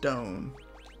stone.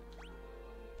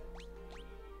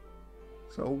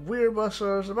 So Weir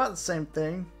Buster is about the same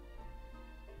thing.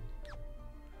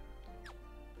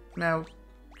 Now,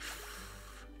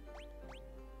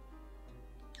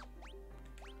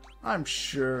 I'm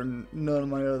sure none of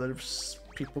my other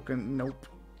people can. Nope.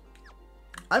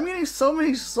 I'm getting so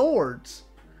many swords,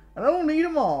 and I don't need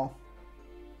them all.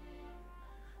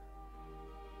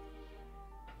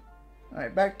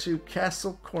 Alright, back to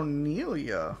Castle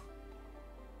Cornelia.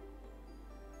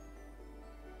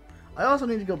 I also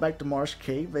need to go back to Marsh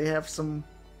Cave. They have some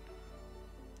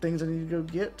things I need to go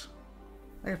get.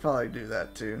 I can probably do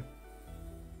that too.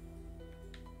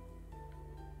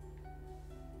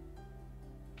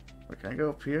 Wait, can I go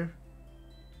up here?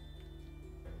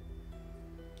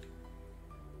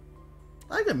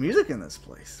 I like the music in this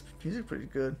place. Music's pretty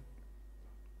good.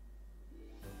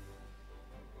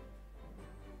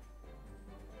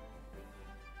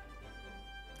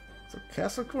 So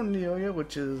Castle Cornelia,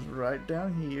 which is right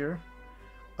down here,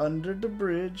 under the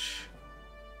bridge.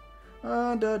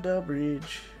 Under the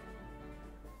bridge.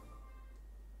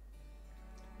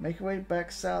 Make your way back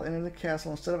south into the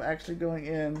castle. Instead of actually going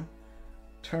in,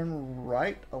 turn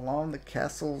right along the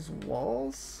castle's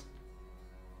walls.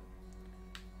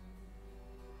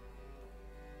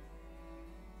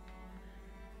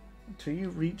 Until you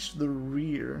reach the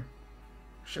rear.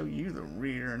 I'll show you the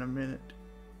rear in a minute.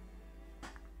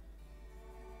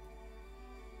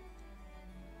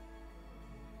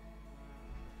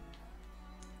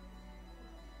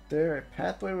 There, a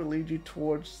pathway will lead you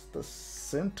towards the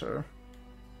center.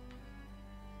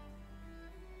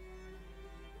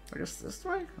 I guess this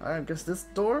way? I guess this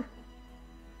door?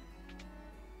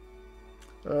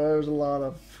 There's a lot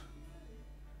of...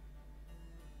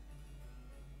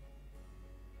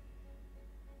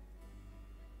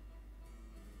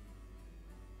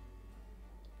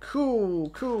 Cool,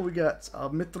 cool. We got a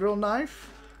mithril knife,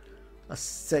 a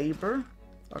saber,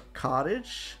 a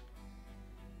cottage,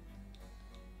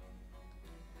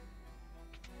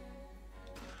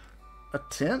 a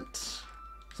tent,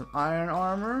 some iron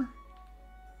armor,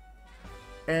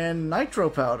 and nitro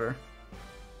powder.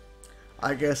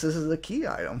 I guess this is the key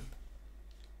item.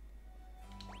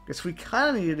 Guess we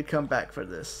kind of needed to come back for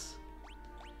this.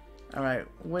 Alright,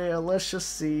 well, let's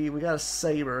just see. We got a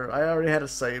saber. I already had a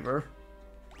saber.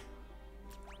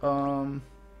 I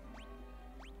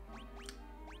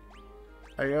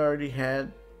already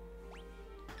had...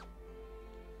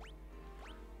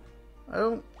 I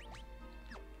don't...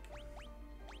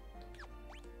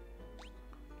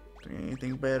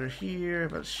 Anything better here?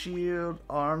 About shield,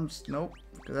 arms? Nope.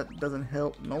 Because that doesn't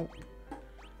help. Nope.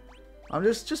 I'm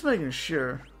just making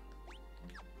sure.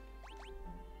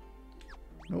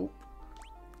 Nope.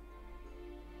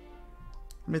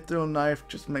 Mithril knife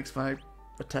just makes my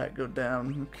attack go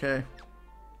down. Okay.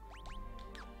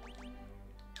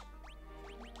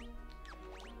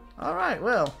 Alright,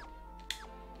 well.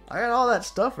 I got all that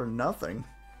stuff for nothing.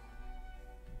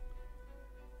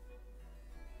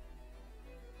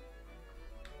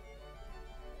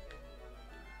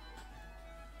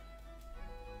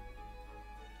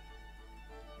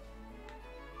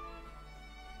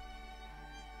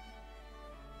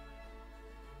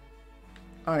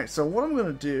 Alright, so what I'm going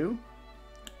to do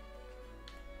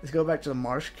is go back to the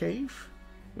Marsh Cave,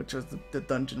 which is the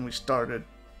dungeon we started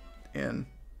in,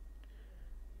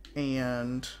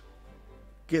 and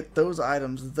get those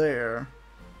items there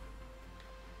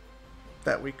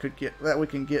that we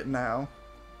can get now.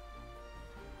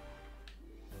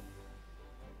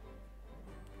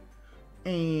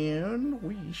 And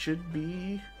we should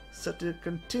be set to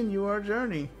continue our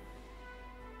journey.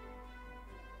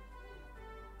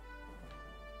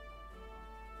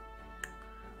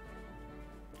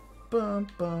 Bum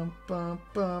bum bum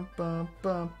bum bum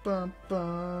bum bum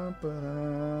bum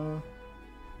bum.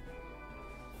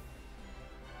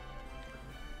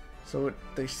 So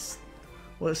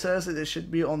what it says is it should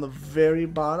be on the very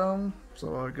bottom.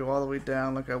 So I'll go all the way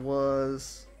down like I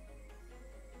was.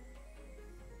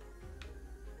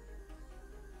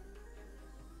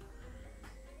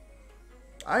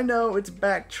 I know it's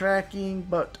backtracking,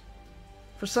 but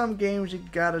for some games you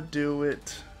gotta do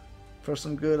it. For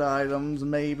some good items,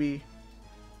 maybe.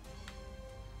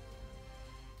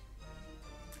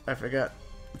 I forgot.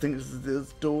 I think this is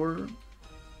this door.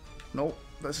 Nope,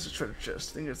 that's a treasure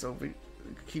chest. I think it's over.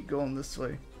 Keep going this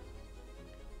way.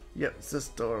 Yep, it's this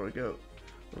door. We go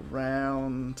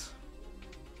around.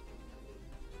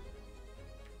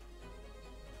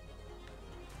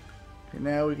 Okay,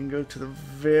 now we can go to the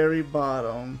very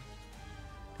bottom,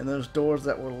 and those doors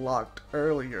that were locked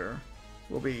earlier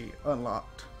will be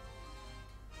unlocked.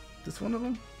 This one of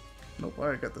them? Nope, I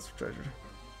already got this treasure.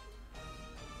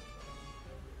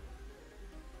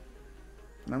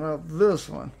 How about this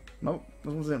one? Nope,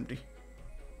 this one's empty.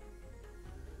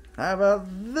 How about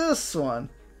this one?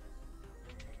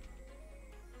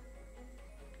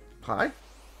 Hi?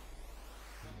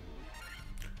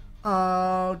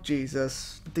 Oh,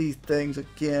 Jesus. These things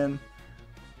again.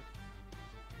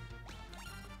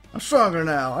 I'm stronger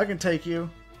now. I can take you.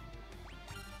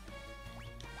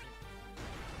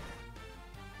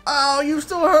 Oh, you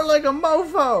still hurt like a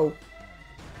mofo!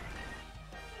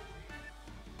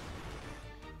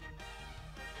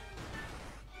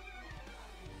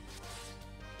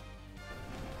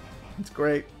 It's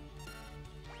great.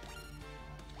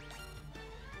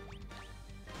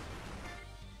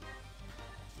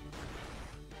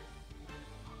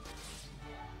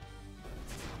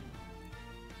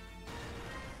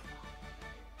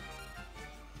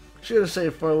 Should have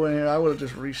saved Fro in here. I would have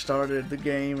just restarted the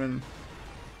game and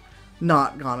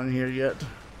not gone in here yet.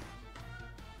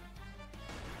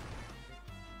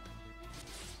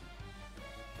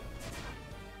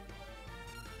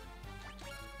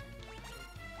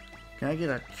 Can I get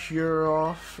a cure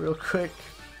off real quick?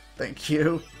 Thank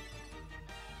you.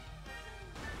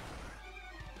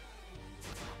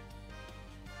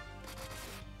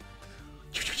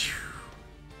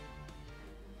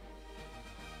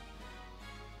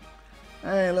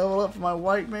 Hey, level up for my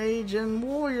white mage and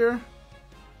warrior.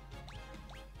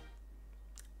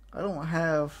 I don't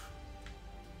have...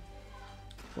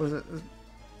 What is it?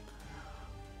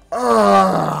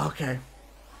 Oh, okay.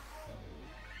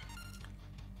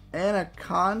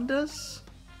 Anacondas?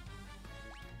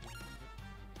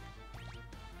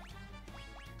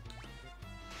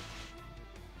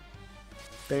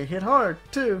 They hit hard,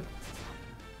 too.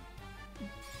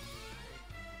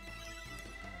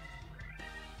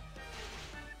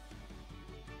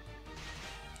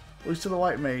 At least to the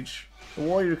white mage. The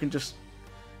warrior can just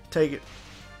take it.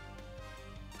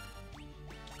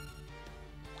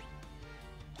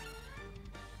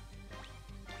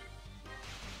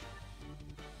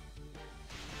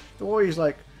 The warrior's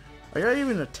like, are you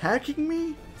even attacking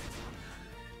me?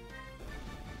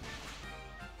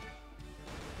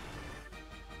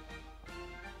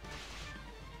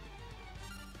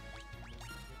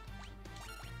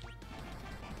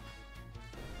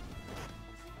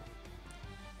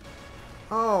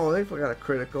 Oh, they forgot a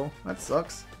critical. That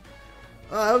sucks.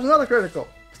 That was another critical.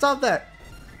 Stop that.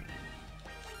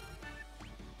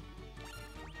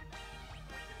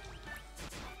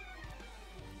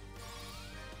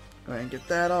 Go ahead and get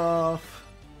that off.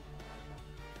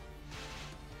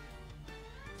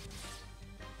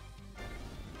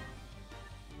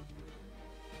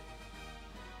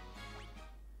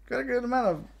 Got a good amount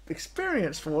of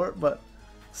experience for it, but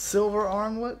silver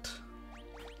armlet.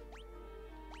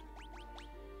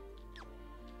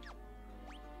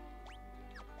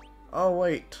 Oh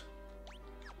wait.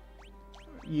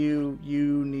 You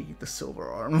need the silver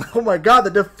arm. Oh my god, the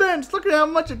defense! Look at how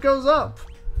much it goes up!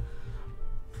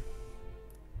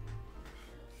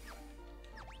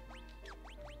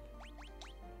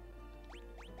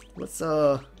 Let's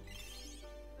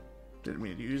didn't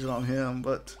mean to use it on him,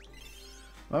 but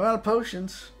I'm out of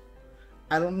potions.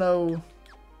 I don't know.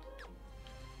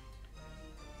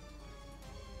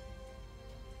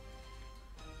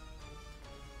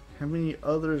 How many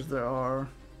others there are?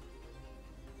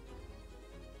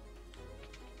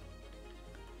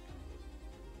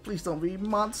 Please don't be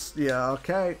months. Yeah,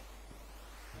 okay.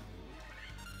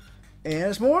 And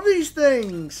there's more of these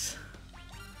things.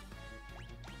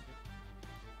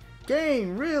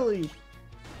 Game, really?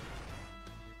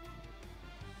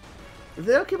 If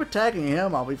they don't keep attacking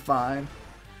him, I'll be fine.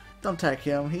 Don't attack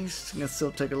him. He's gonna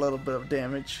still take a little bit of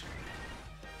damage.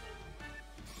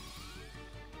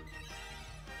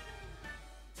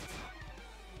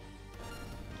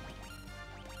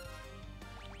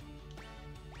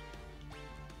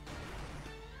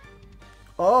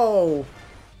 Oh!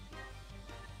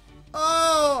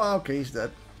 Oh! Okay, he's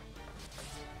dead.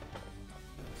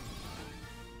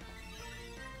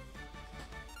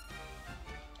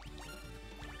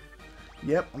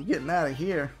 Yep, I'm getting out of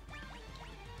here.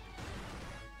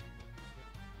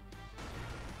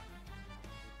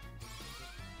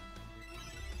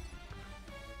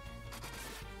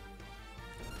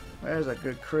 There's a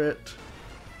good crit.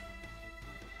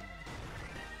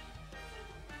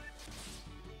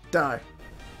 Die.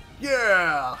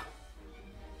 Yeah!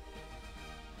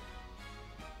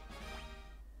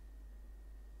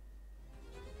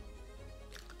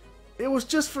 It was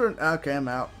just for an... Okay, I'm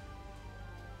out.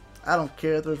 I don't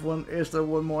care if there's one. Is there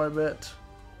one more? I bet.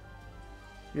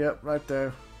 Yep, right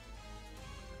there.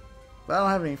 But I don't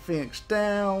have any Phoenix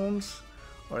Downs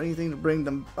or anything to bring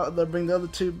them. Bring the other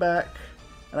two back,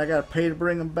 and I gotta pay to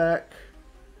bring them back.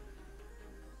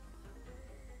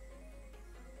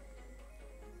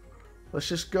 Let's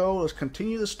just go. Let's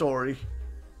continue the story.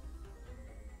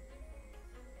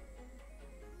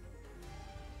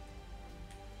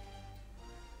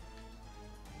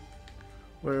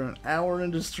 We're an hour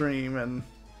into stream and,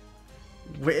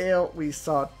 well, we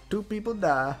saw 2 people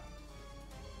die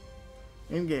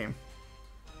in game.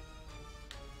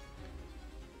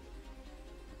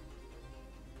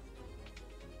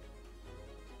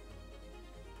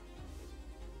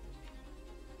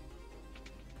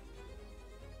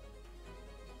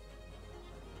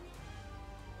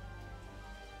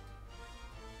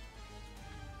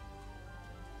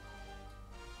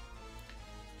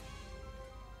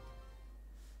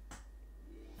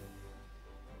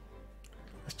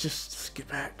 Just get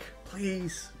back,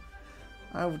 please.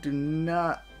 I do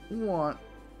not want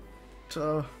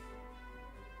to.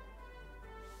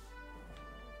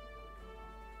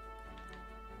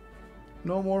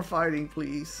 No more fighting,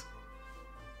 please.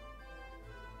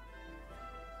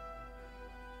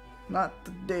 Not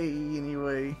today,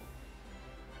 anyway.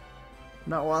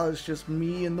 Not while it's just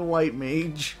me and the white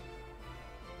mage.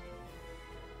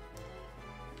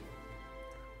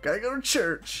 Gotta go to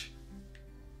church.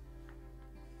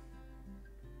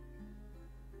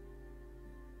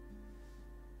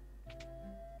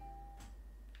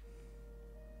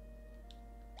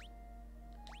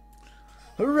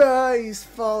 Arise,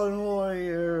 fallen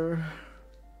warrior,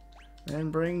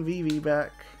 and bring Vivi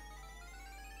back.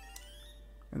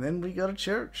 And then we go to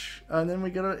church, and then we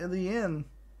go to the inn.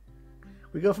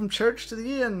 We go from church to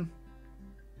the inn.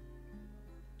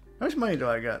 How much money do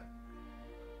I got?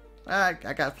 I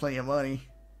got plenty of money.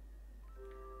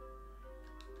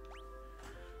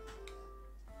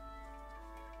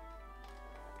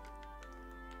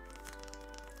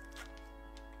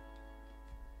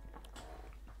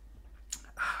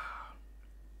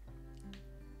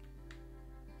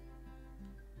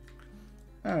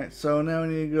 Alright, so now we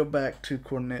need to go back to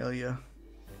Cornelia.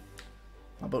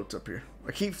 My boat's up here.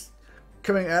 I keep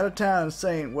coming out of town and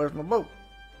saying, where's my boat?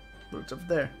 Boat's up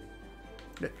there.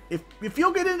 If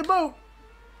you'll get in the boat!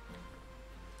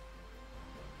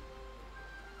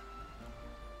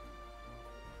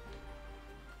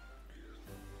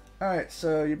 Alright,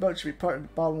 so your boat should be parked at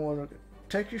the bottom water.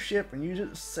 Take your ship and use it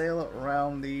to sail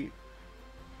around the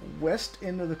west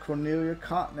end of the Cornelia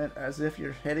continent as if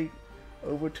you're heading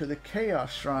over to the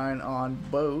Chaos Shrine on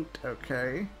boat.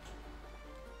 Okay.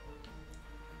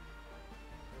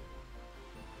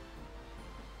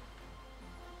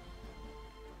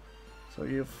 So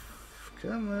you've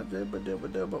come up there,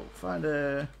 but find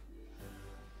a...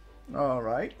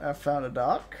 Alright, I found a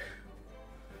dock.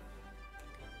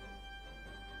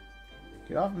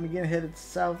 Get off and begin headed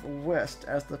southwest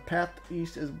as the path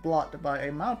east is blocked by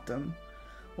a mountain.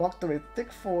 Walk through a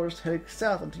thick forest heading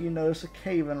south until you notice a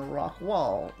cave and a rock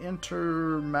wall.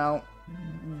 Enter Mount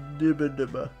Dibba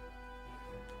Dibba.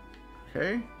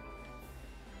 Okay.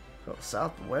 Go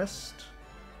southwest.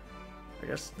 I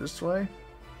guess this way.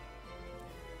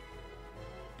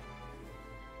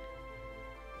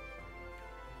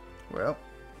 Well,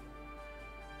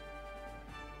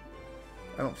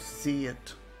 I don't see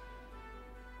it.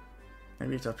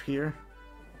 Maybe it's up here.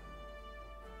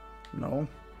 No.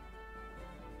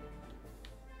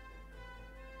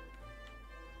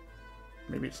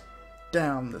 Maybe it's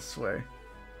down this way.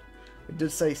 It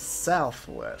did say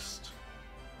southwest.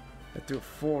 Through a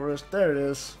forest. There it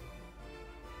is.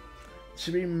 It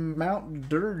should be Mount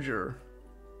Durger.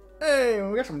 Hey,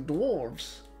 we got some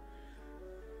dwarves.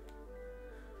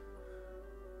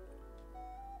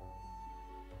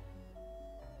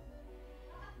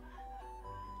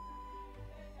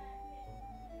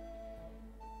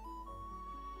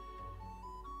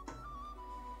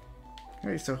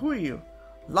 Hey, so who are you?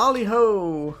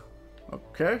 Lolly-ho!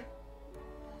 Okay.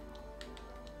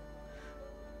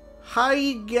 Hi,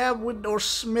 Gabwood or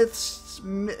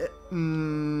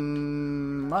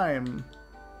mime.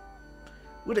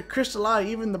 With a crystal eye,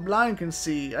 even the blind can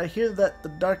see. I hear that the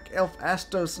dark elf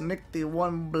Astos nicked the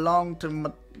one belonged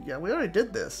to yeah, we already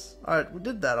did this. Alright, we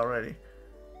did that already.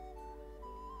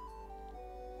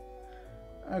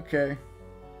 Okay.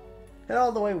 Head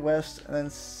all the way west and then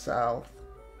south.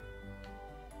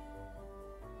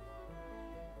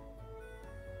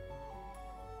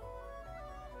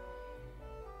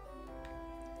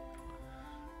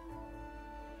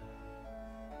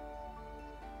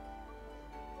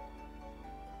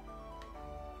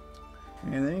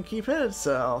 And then keep headed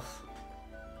south.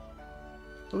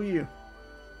 Who are you?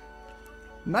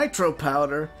 Nitro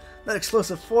powder. That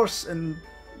explosive force in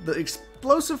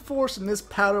this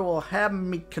powder will have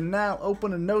me canal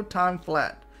open in no time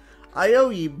flat. I owe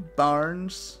ye,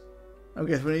 Barnes.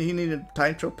 Okay, so he needed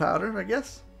nitro powder, I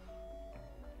guess.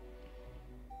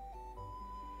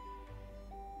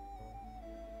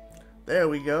 There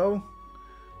we go.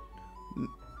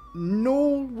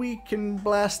 No, we can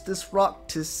blast this rock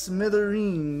to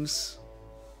smithereens.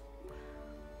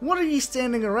 What are ye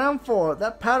standing around for?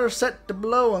 That powder's set to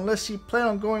blow. Unless you plan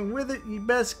on going with it, you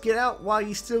best get out while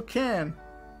you still can.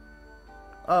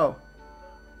 Oh.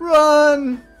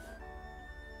 Run!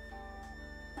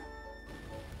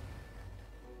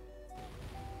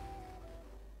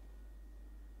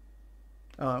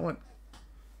 Oh, I went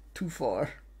too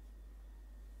far.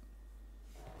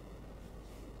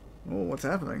 Oh, what's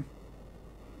happening?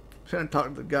 I haven't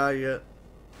talked to the guy yet.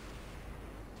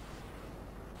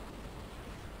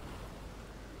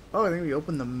 Oh, I think we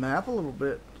opened the map a little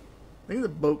bit. I think the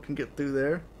boat can get through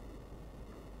there.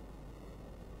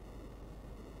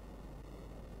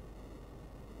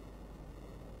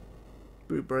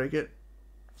 Do we break it?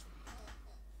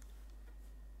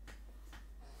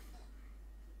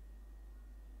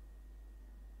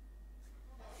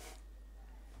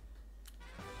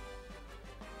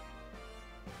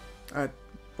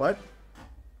 What?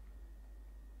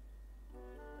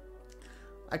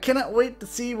 I cannot wait to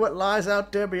see what lies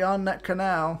out there beyond that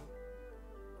canal.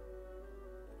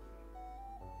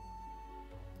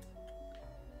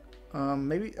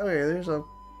 Maybe, okay, there's a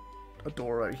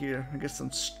door right here. I guess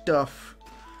some stuff.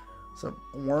 Some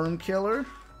worm killer,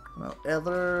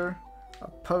 ether, a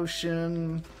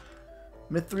potion,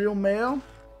 mithril mail,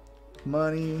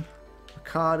 money, a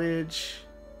cottage,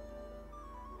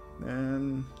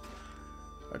 and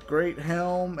a great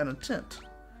helm and a tent.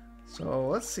 So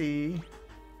let's see.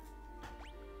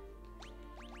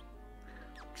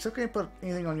 Still can't put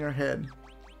anything on your head.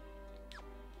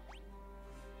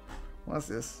 What's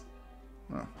this?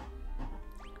 Oh.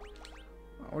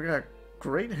 We got a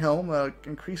great helm that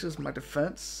increases my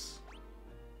defense.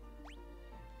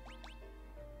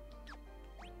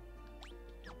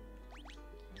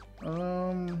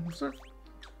 Was there?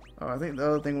 Oh, I think the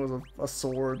other thing was a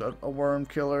sword, a worm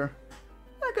killer.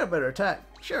 I got a better attack.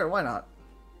 Sure, why not?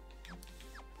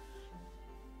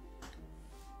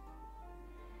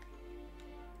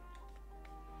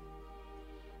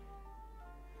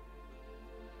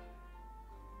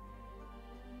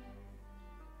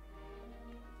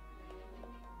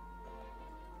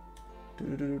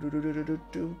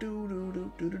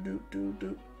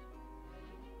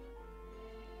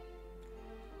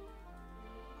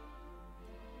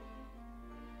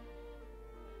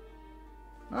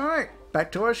 Alright,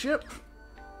 back to our ship.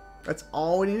 That's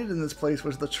all we needed in this place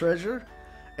was the treasure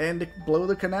and to blow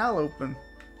the canal open.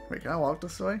 Wait, can I walk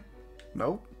this way?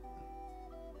 Nope.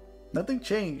 Nothing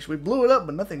changed. We blew it up,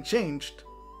 but nothing changed.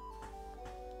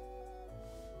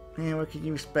 Man, what can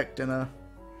you expect in a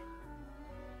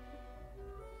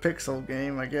pixel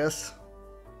game, I guess?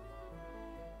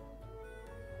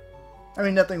 I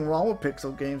mean, nothing wrong with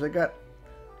pixel games. They got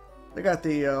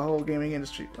the whole gaming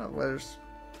industry. Oh, there's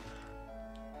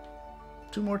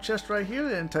 2 more chests right here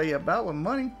they didn't tell you about with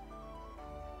money.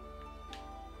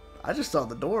 I just saw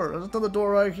the door. There's another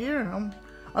door right here. I'm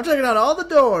checking out all the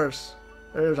doors.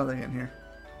 There's nothing in here.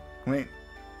 Wait.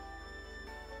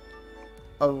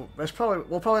 Oh, we'll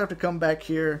probably have to come back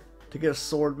here to get a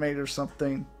sword made or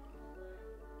something.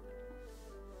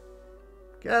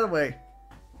 Get out of the way.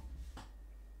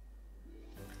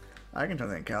 I can turn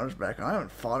the encounters back on. I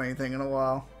haven't fought anything in a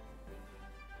while.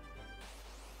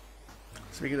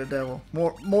 Speaking of the devil.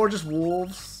 More just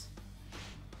wolves.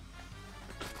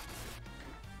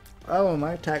 Oh,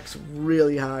 my attack's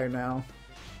really high now.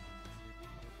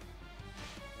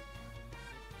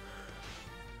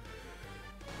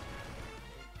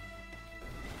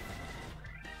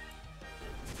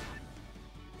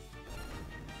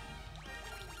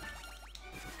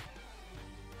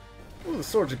 Ooh, the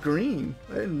sword's green.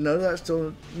 I didn't know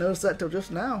that notice that till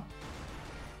just now.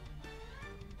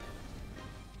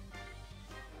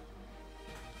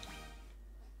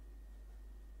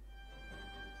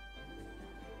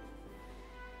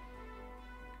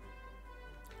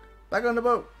 Back on the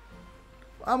boat.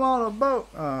 I'm on a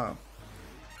boat.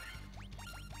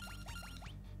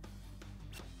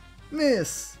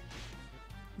 Miss.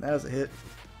 That was a hit.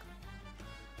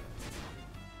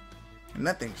 And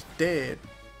that thing's dead.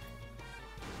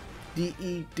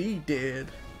 D-E-D dead.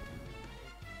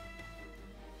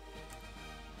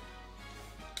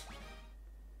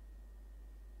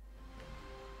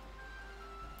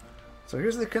 So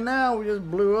here's the canal we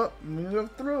just blew up and we go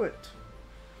through it.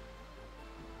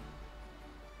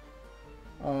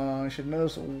 You should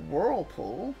notice a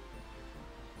whirlpool.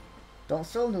 Don't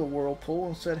sail into the whirlpool,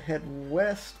 instead head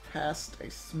west past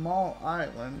a small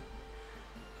island.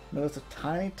 Notice a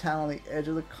tiny town on the edge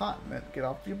of the continent. Get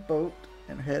off your boat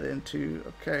and head into...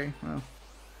 Okay, well,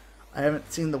 I haven't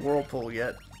seen the whirlpool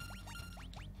yet.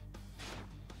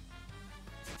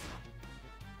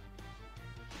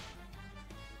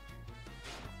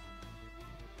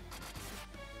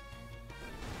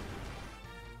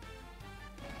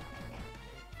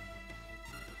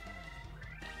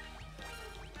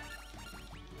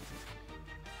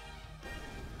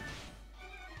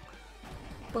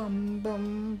 Bum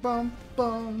bum bum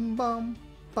bum bum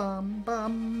bum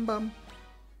bum bum.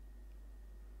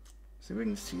 See if we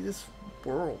can see this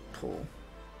whirlpool.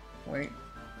 Wait.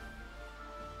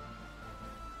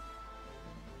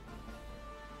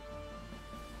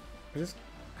 I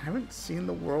haven't seen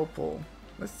the whirlpool.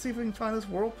 Let's see if we can find this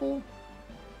whirlpool.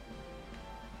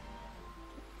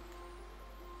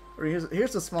 Or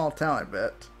here's a small town, I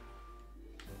bet.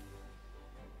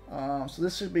 So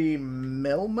this should be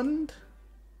Melmond.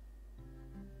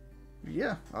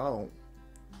 Yeah. Oh.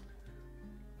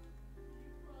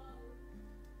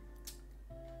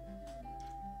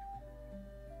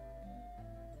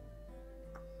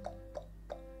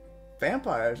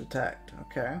 Vampires attacked.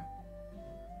 Okay.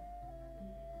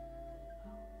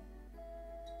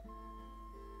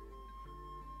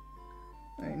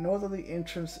 And north of the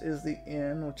entrance is the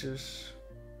inn, which is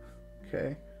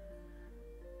okay.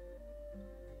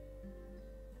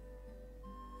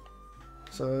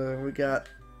 So we got,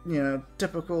 you know,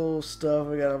 typical stuff.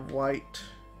 We got a white.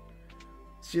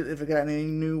 See if we got any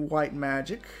new white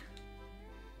magic.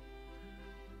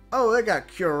 Oh, they got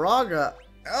Curaga.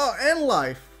 Oh, and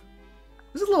life.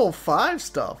 This is level 5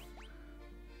 stuff.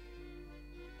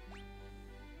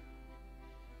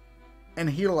 And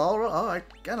heal all. Oh, I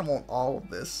kind of want all of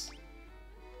this.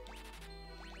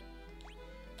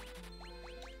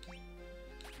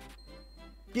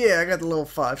 Yeah, I got the level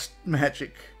 5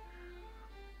 magic.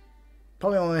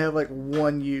 Probably only have like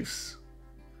one use.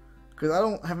 Because I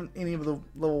don't have any of the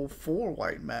level 4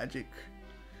 white magic.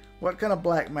 What kind of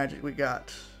black magic we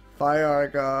got?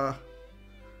 Fire,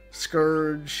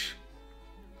 Scourge,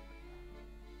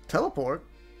 Teleport.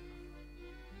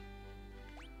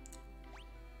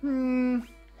 We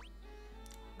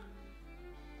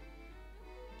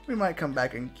might come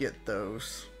back and get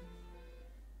those.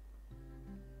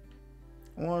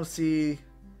 I want to see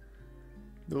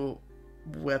the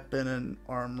weapon and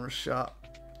armor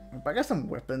shop. If I got some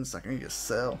weapons I can just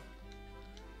sell.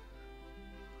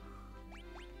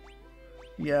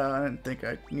 Yeah, I didn't think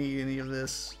I need any of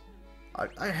this.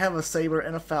 I have a saber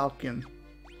and a falcon.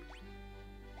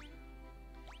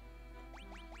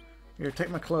 Here, take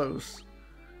my clothes.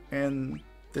 And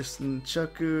this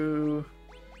nunchaku.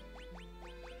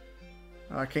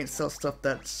 I can't sell stuff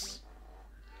that's...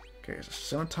 Okay, here's a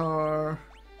scimitar.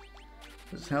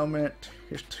 Here's a helmet.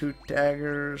 Here's 2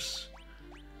 daggers.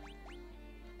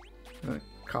 And a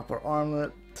copper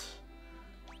armlet.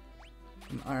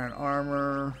 An iron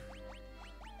armor.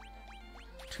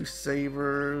 2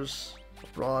 sabers. A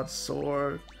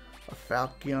broadsword. A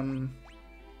falcon.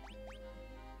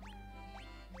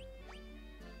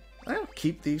 I'll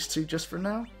keep these 2 just for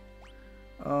now.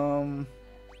 A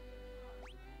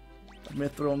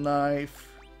mithril knife.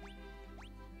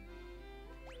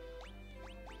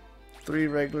 3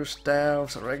 regular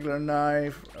staves, a regular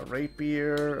knife, a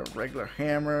rapier, a regular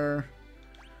hammer,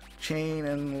 chain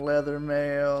and leather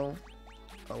mail,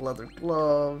 a leather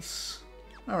gloves.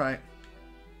 Alright.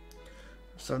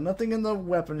 So nothing in the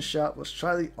weapon shop. Let's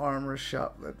try the armor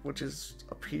shop, which is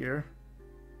up here.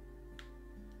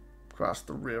 Across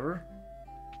the river.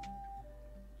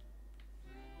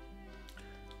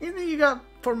 Anything you got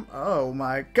from... Oh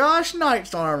my gosh,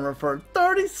 Knight's armor for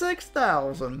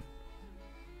 36,000.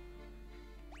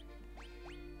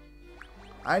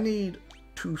 I need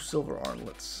 2 silver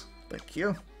armlets. Thank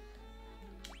you.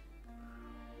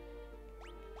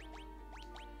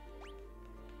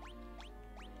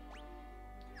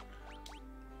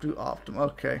 Do optimal.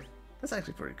 Okay. That's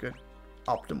actually pretty good.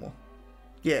 Optimal.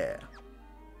 Yeah.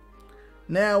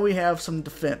 Now we have some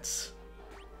defense.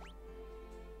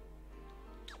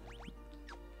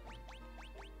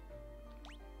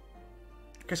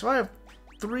 Okay, so I have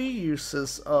 3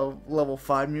 uses of level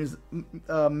 5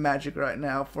 magic right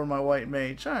now for my white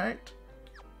mage. Alright.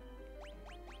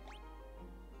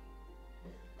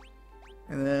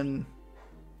 And then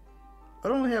I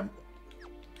don't have...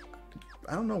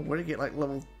 I don't know where to get like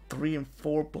level 3 and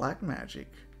 4 black magic.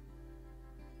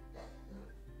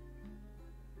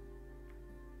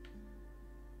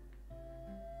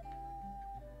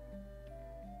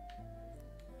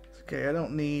 Okay, I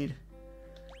don't need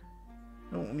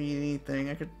anything.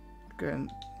 I could go ahead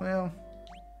and, well,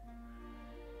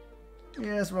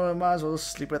 yes, well, I might as well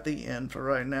sleep at the inn for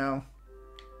right now.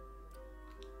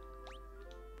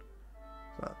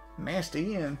 So,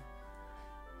 nasty inn.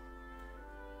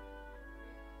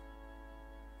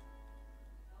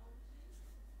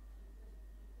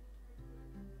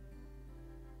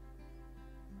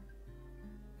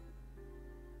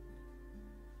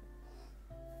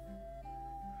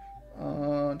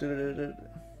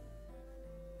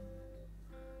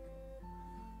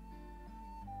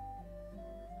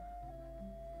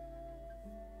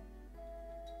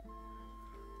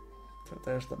 So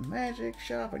there's the magic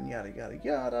shop and yada yada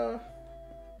yada.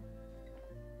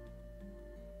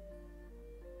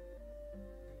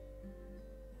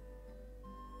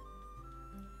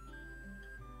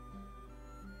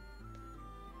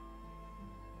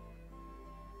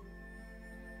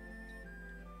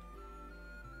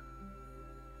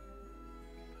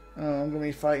 I'm gonna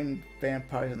be fighting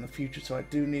vampires in the future, so I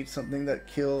do need something that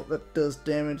does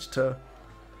damage to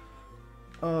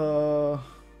so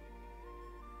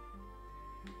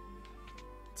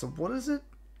what is it?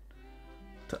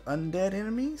 To undead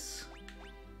enemies?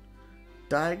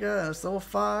 Daiga and it's level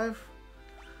 5.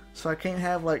 So I can't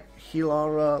have like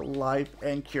Hilara, Life,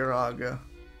 and Kiraga.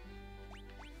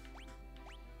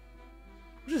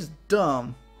 Which is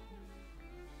dumb.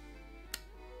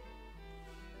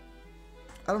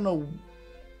 I don't know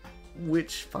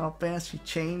which Final Fantasy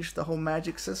changed the whole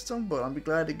magic system, but I'll be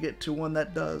glad to get to one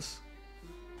that does.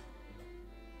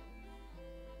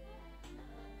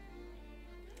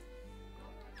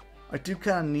 I do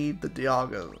kind of need the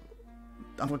Dialga.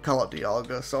 I'm gonna call it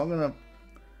Dialga, so I'm gonna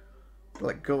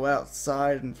like go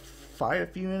outside and fight a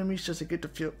few enemies just to get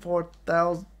to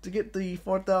 4,000. To get the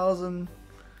 4,000.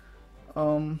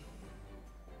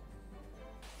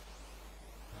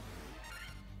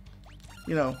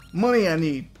 You know, money I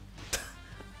need.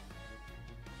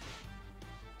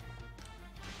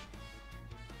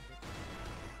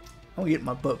 I'm gonna get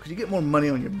my boat, because you get more money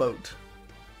on your boat.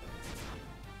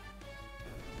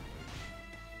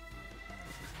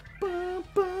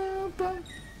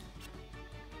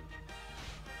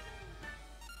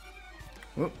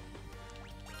 Whoop.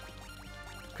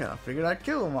 Kinda figured I'd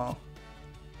kill them all.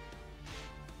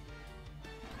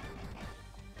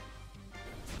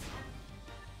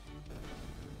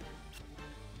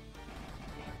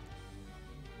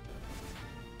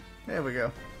 There we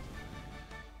go.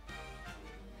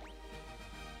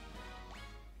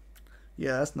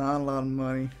 Yeah, that's not a lot of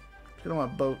money. Get on my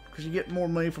boat, because you get more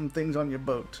money from things on your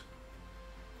boat.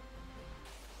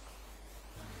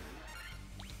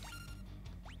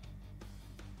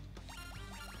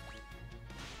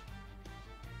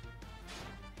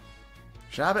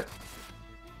 Shop it.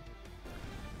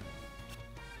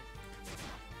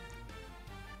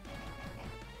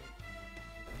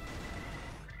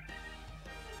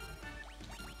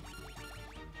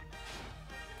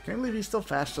 Can't believe he's still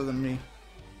faster than me.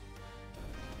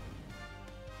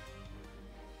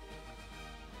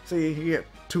 See, you get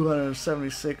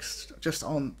 276 just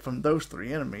on from those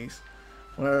 3 enemies.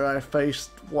 Where I faced,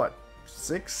 what,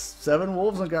 6, 7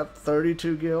 wolves and got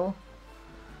 32 gil?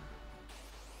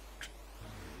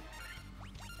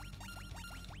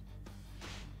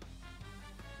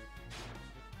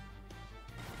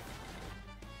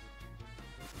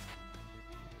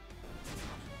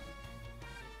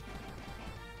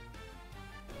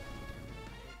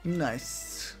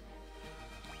 Nice.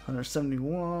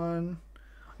 171.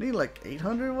 I need like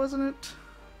 800, wasn't it?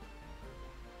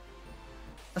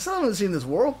 I still haven't seen this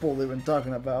whirlpool they've been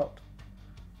talking about.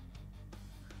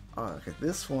 Oh, look at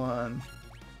this one.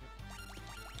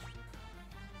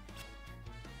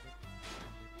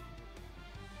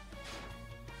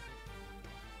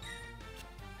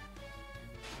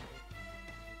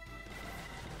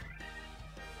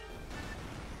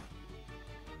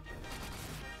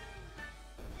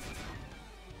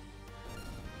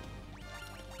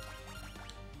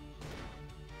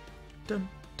 Dun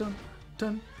dun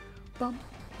dun, bum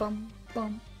bum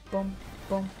bum bum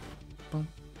bum bum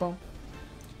bum.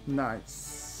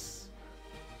 Nice.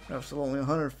 I'm still only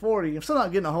 140. I'm still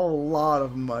not getting a whole lot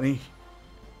of money.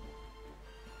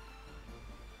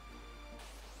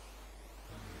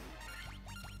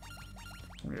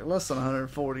 We're less than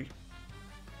 140.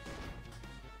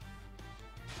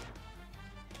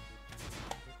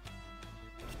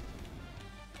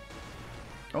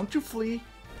 Don't you flee.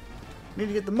 Need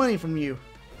to get the money from you.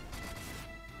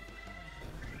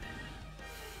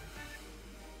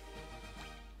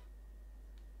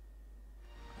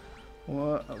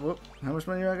 What? Whoop. How much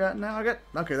money I got now?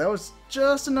 Okay, that was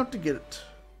just enough to get it.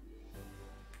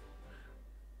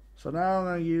 So now I'm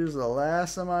going to use the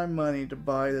last of my money to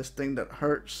buy this thing that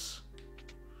hurts.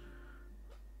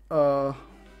 And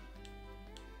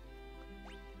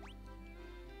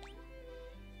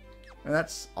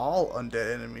that's all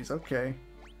undead enemies. Okay.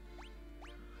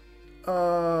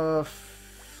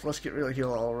 Let's get rid of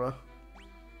Heal Aura.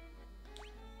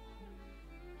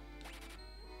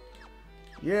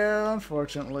 Yeah,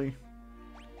 unfortunately.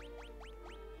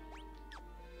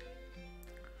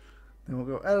 Then we'll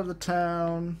go out of the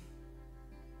town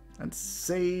and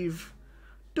save.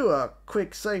 Do a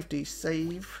quick safety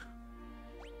save.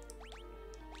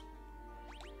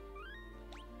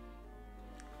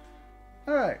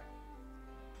 Alright.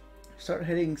 Start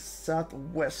heading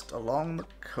southwest along the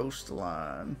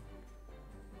coastline.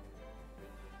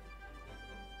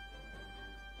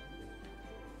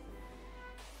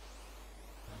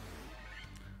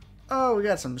 Oh, we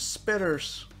got some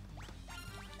spitters.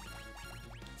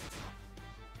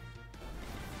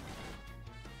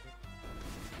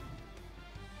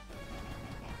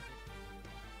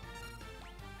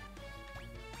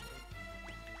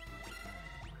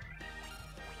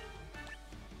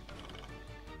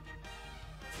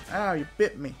 Ow, you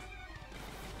bit me.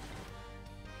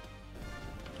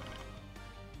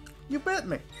 You bit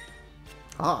me.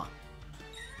 Ah.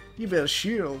 You bit a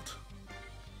shield.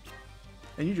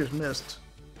 And you just missed.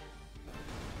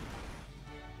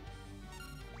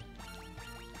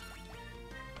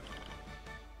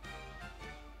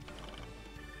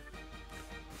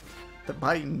 The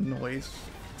biting noise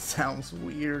sounds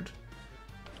weird.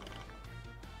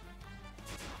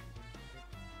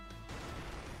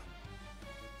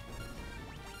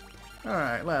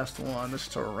 Alright, last one. This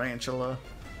tarantula.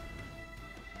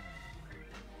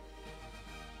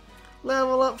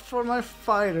 Level up for my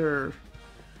fighter.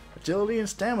 Agility and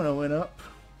stamina went up.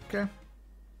 Okay.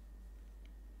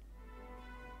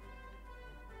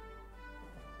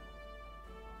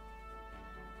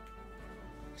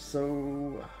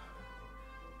 So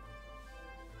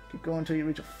keep going until you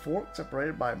reach a fork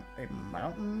separated by a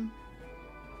mountain.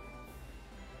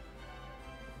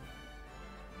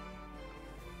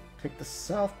 Take the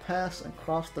south pass and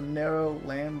cross the narrow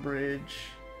land bridge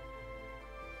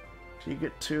So you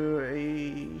get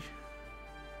to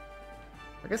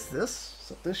I guess this.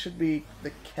 So this should be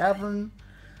the Cavern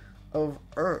of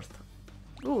Earth.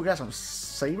 Ooh, we got some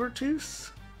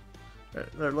saber-tooths.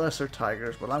 They're lesser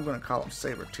tigers, but I'm going to call them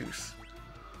saber-tooths.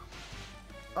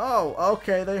 Oh,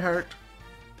 okay, they hurt.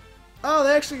 Oh,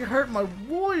 they actually hurt my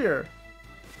warrior.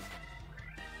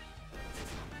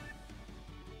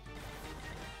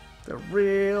 They're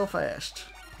real fast.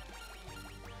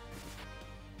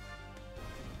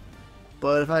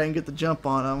 But if I didn't get the jump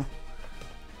on them,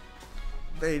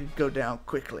 they'd go down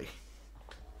quickly.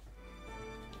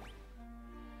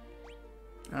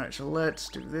 Alright, so let's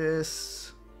do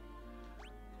this.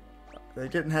 They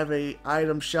didn't have a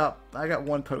item shop. I got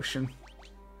one potion.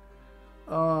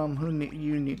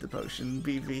 You need the potion,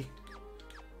 BV.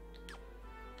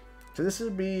 So this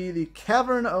would be the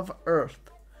Cavern of Earth.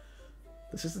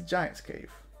 This is the Giant's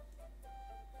Cave.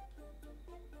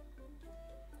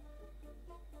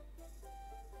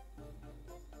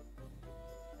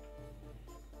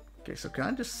 Okay, so can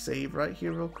I just save right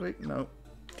here real quick? No.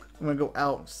 I'm gonna go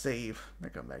out and save. Then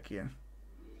come back in.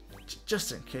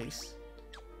 Just in case.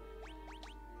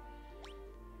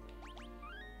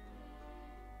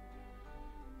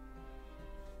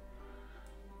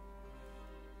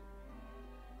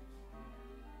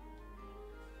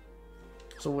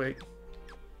 So wait.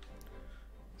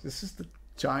 This is the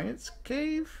Giant's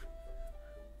Cave?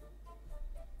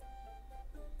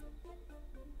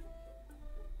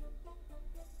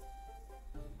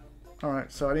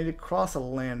 Alright, so I need to cross a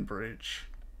land bridge.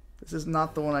 This is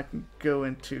not the one I can go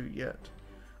into yet.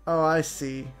 Oh, I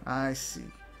see. I see.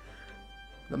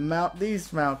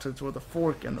 These mountains were the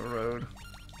fork in the road.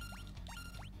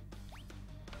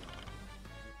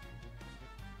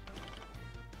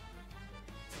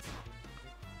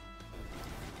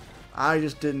 I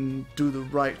just didn't do the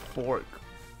right fork.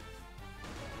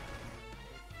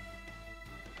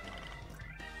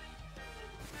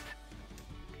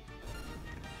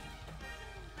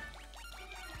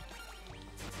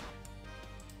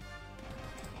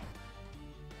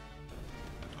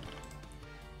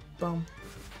 Bum,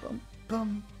 bum,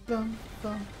 bum, bum,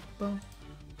 bum, bum,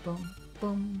 bum,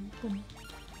 bum, bum.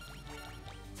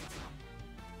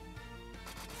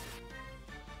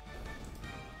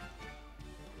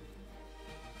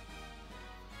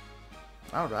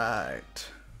 All right.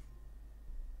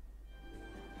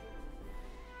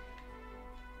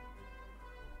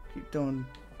 Keep going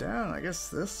down, I guess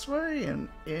this way, and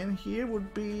in here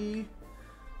would be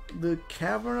the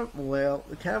Cavern of, well,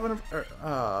 the Cavern of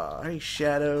Earth. Hey,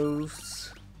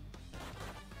 shadows.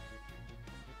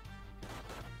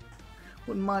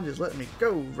 Wouldn't mind just letting me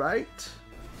go, right?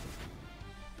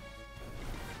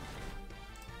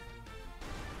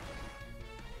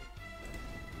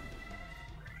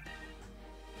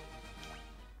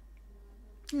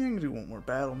 Yeah, I'm gonna do one more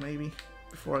battle maybe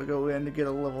before I go in to get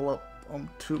a level up on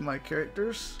two of my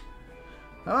characters.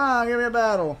 Come on, give me a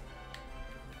battle.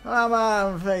 Come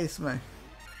on, face me.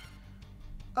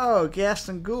 Oh, ghast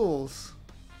and ghouls.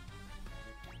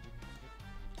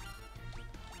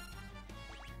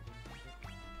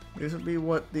 This would be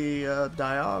what the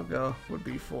Dialga would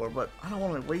be for, but I don't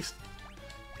want to waste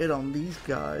it on these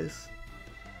guys.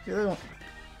 Yeah,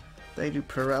 they do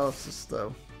paralysis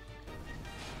though.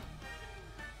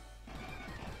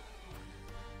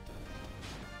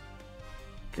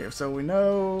 Okay, so we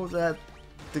know that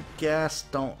the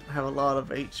ghast don't have a lot of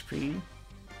HP.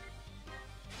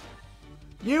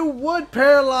 You would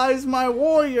paralyze my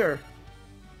warrior!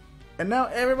 And now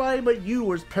everybody but you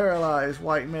was paralyzed,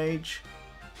 White Mage.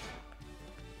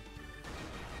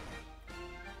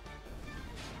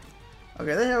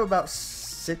 Okay, they have about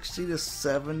 60 to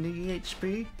 70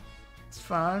 HP. It's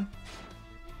fine.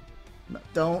 No,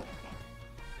 don't.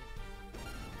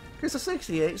 Okay, so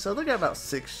 68, so they got about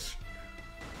 6.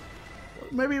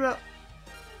 Maybe about,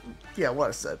 yeah, what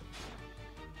I said.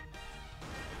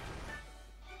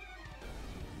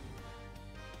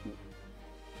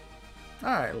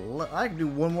 Alright, I can do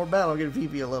one more battle and get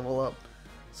VV a level up.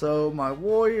 So my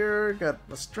warrior got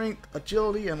a strength,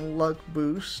 agility, and luck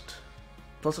boost,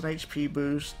 plus an HP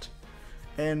boost.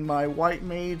 And my white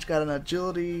mage got an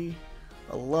agility,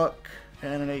 a luck,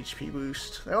 and an HP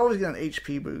boost. They always get an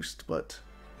HP boost, but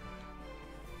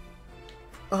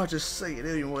I'll just say it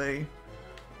anyway.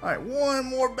 Alright, one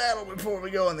more battle before we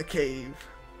go in the cave.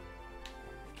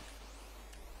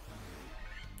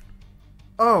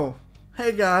 Oh,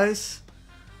 hey guys.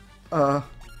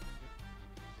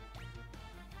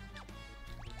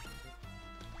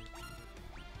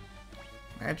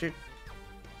 Magic.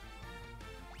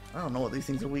 I don't know what these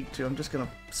things are weak to. I'm just gonna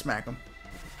smack them.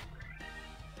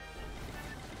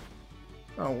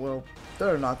 Oh, well,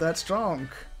 they're not that strong.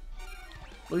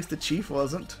 At least the chief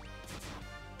wasn't.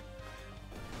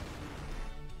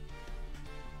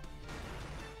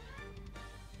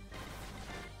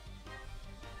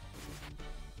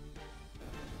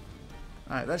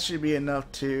 Alright, that should be enough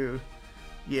to,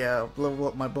 yeah, level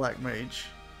up my black mage.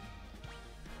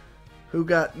 Who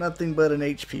got nothing but an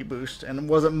HP boost, and it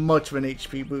wasn't much of an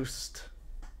HP boost.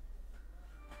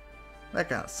 That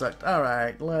kind of sucked.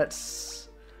 Alright, let's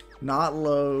not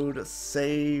load.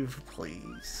 Save,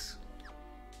 please.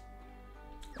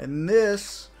 And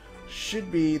this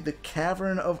should be the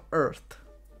Cavern of Earth.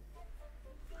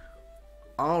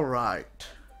 Alright.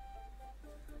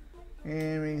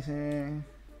 Everything.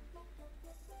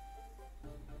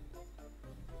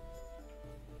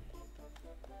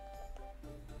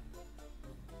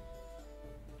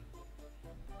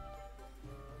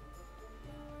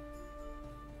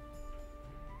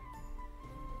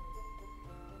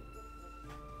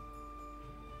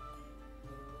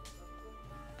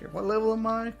 Okay, what level am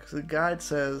I? Because the guide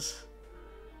says,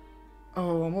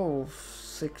 oh, I'm level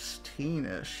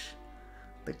 16-ish.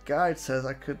 The guide says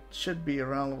I should be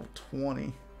around level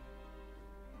 20.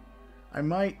 I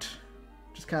might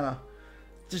just kind of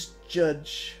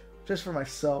judge just for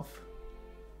myself.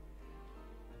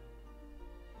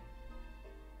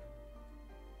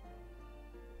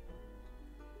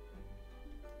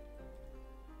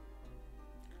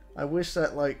 I wish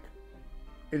that, like,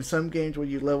 in some games when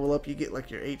you level up you get like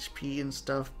your HP and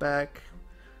stuff back.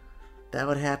 That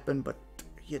would happen, but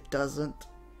it doesn't.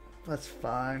 That's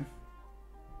fine.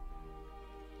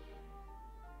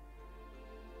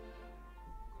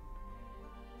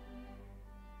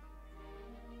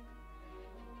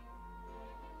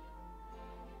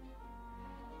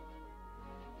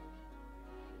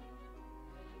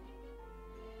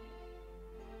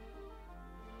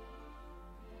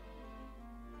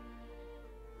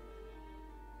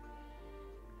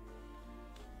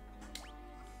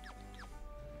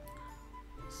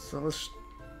 So let's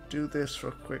do this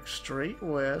real quick. Straight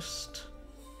west.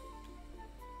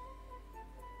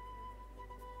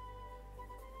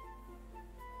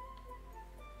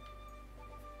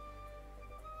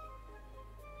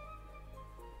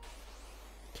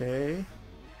 Okay.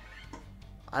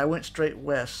 I went straight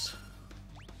west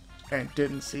and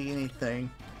didn't see anything.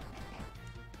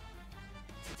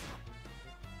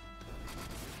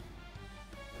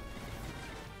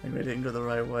 Maybe I didn't go the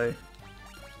right way.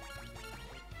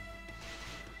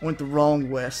 I went the wrong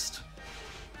west.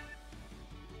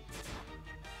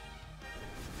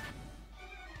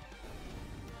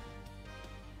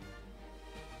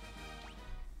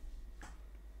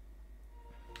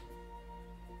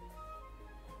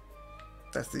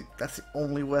 That's the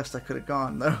only west I could have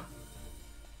gone though.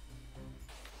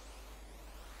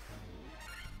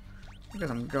 Got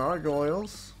some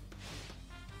gargoyles.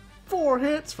 4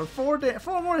 hits for 4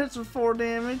 more hits for 4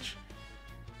 damage.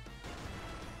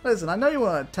 Listen, I know you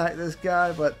want to attack this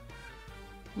guy, but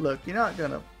look, you're not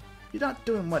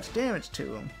doing much damage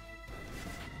to him.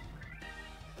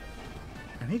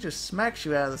 And he just smacks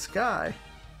you out of the sky.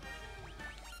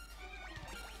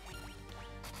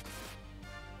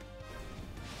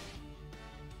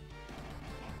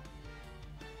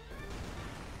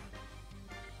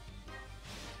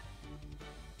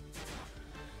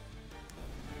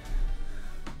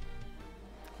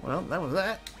 Well, that was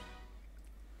that.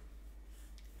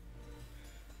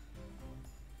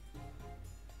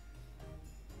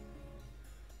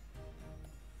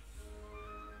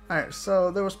 Alright,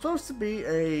 so there was supposed to be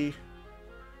a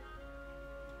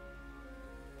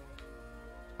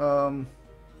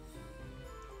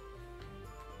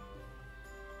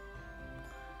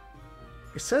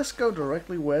it says go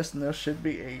directly west and there should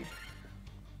be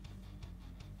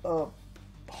a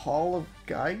Hall of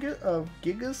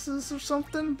Gigas or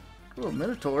something? Ooh, a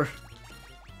Minotaur.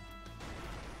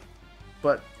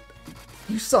 But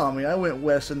you saw me, I went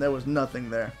west and there was nothing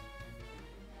there.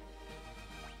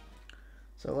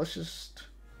 So let's just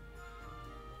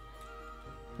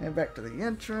head back to the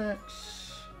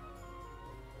entrance.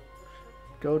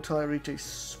 Go till I reach a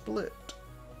split.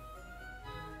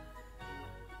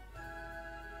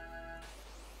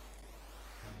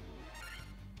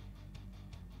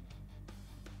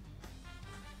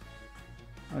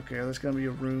 Okay, there's gonna be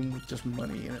a room with just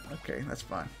money in it. Okay, that's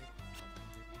fine.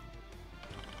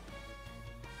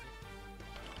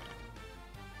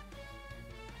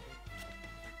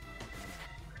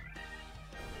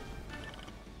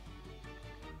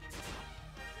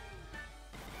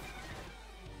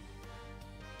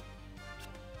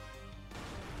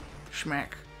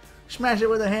 Smack. Smash it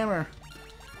with a hammer.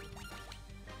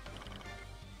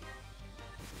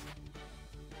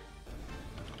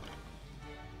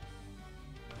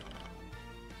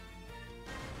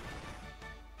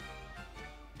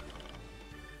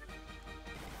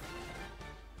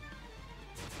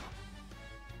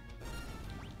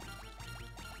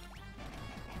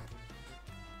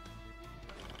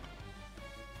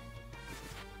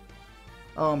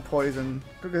 Oh, I'm poisoned.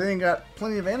 Good thing I got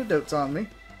plenty of antidotes on me.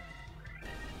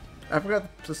 I forgot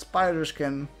the spiders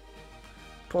can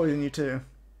poison you too.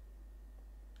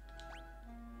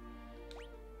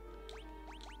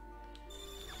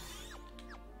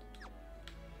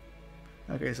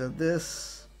 Okay, so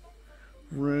this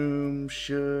room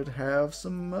should have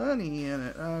some money in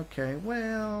it. Okay,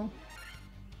 well,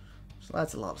 so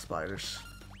that's a lot of spiders.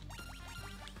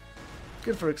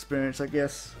 Good for experience, I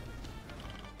guess.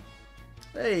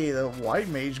 Hey, the white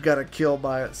mage got a kill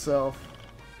by itself.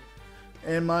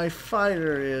 And my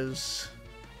fighter is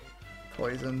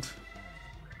poisoned.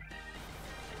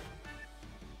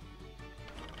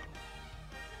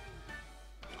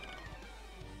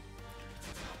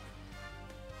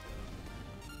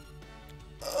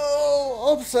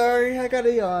 Oh, I'm sorry, I got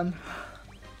a yawn.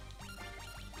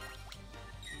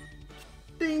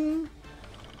 Ding.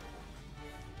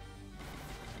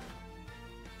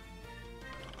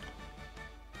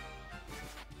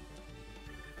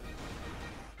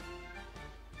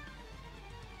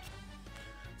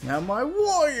 Now my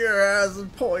warrior has a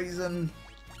poison.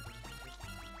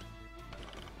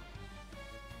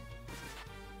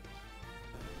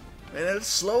 And it's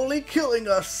slowly killing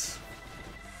us.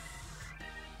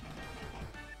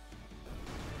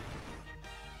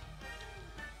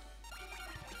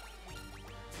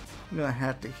 I'm gonna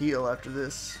have to heal after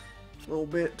this a little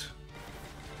bit.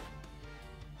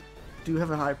 Do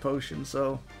have a high potion,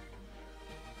 so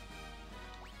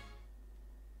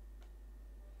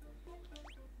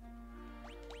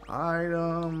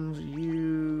items,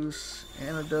 use,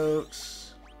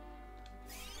 antidotes.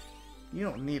 You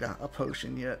don't need a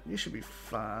potion yet. You should be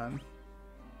fine.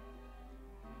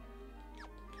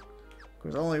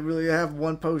 Because I only really have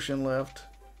one potion left.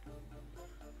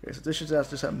 Okay, so this should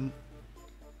just have...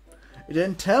 It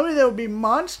didn't tell me there would be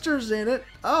monsters in it.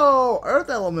 Oh, Earth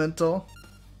Elemental.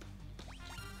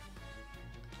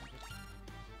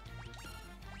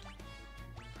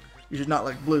 You should not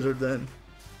like Blizzard then.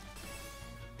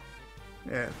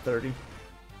 Yeah, 30.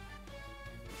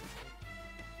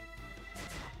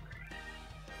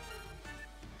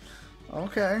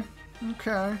 Okay,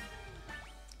 okay.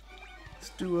 Let's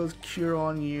do a cure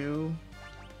on you.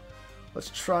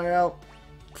 Let's try out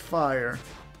fire.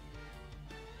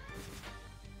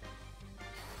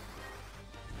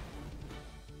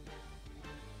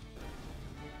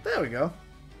 There we go.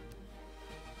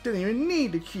 Didn't even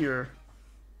need to cure.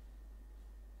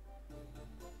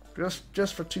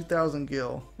 Just for 2,000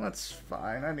 gil. That's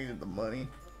fine. I needed the money.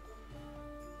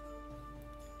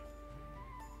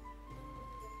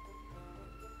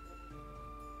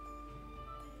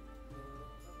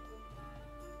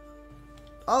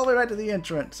 All the way back to the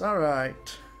entrance.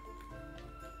 Alright.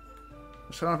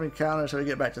 Let's turn off encounter so we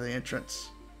get back to the entrance.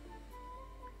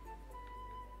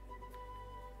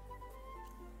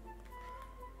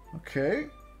 Okay.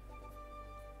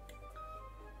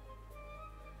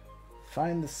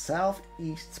 Find the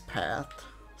southeast path.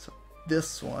 So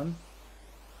this one.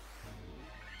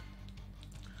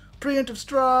 Preemptive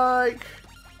strike!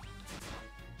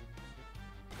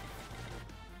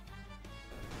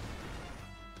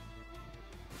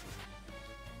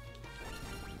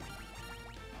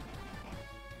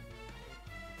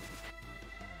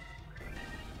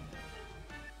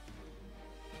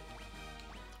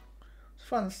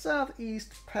 Find the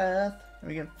southeast path, and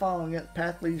we can follow it. The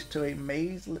path leads to a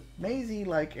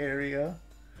mazy-like area.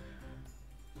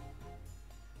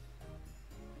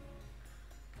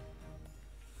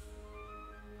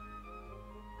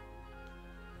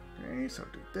 Okay, so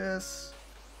do this.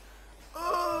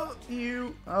 Oh,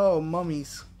 you! Oh,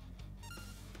 mummies.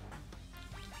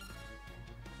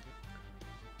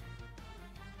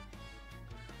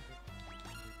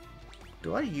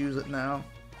 Do I use it now?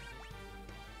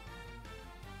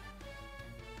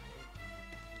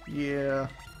 Yeah.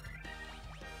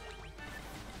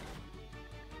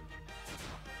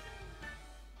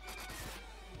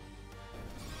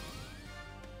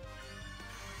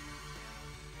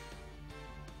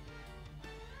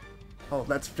 Oh,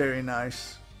 that's very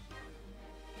nice.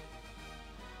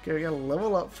 Okay, we got a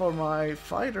level up for my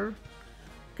fighter.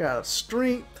 Got a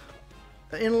strength,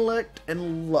 intellect,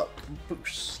 and luck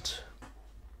boost.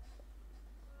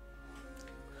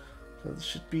 So this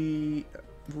should be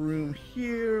room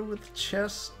here with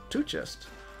chest, 2 chests.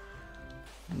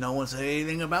 No one said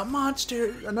anything about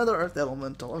monster. Another earth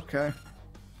elemental. Okay.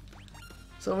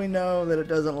 So we know that it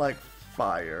doesn't like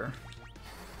fire.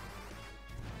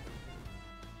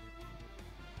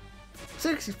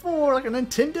 64, like a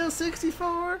Nintendo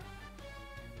 64.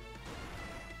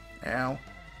 Ow.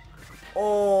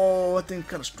 Oh, that thing's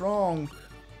kind of strong.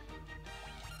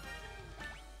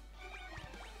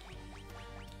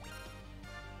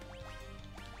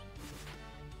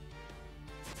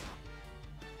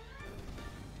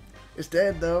 It's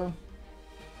dead though.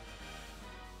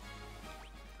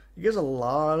 It gives a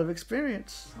lot of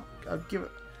experience. I'll give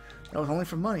it. That was only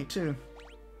for money too.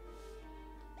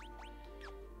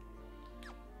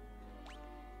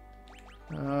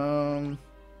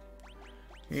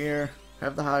 Here,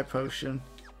 have the high potion.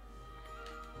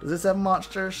 Does this have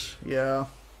monsters? Yeah.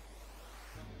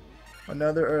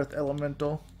 Another earth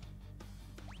elemental.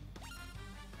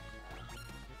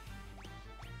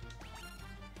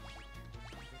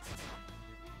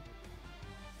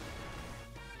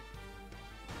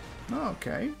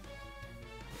 Okay.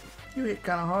 You hit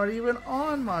kind of hard even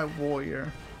on my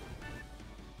warrior.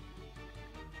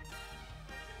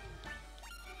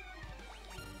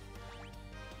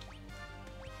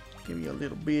 Give me a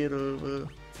little bit of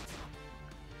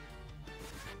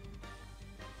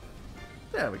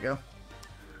there we go.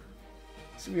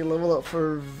 So we level up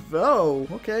for oh,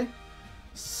 okay.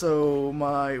 So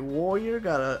my warrior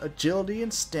got a agility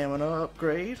and stamina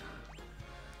upgrade.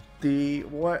 The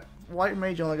white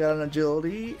mage only got an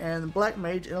agility, and the black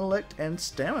mage intellect and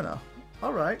stamina.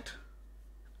 Alright.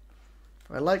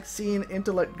 I like seeing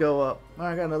intellect go up.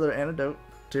 I got another antidote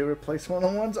to replace one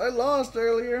of the ones I lost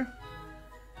earlier.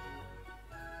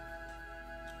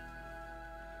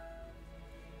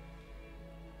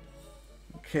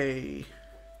 Okay.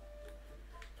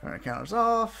 Turn encounters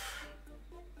off.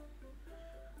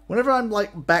 Whenever I'm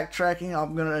like backtracking,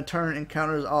 I'm gonna turn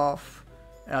encounters off,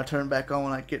 and I'll turn back on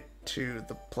when I get to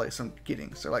the place I'm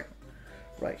getting. So like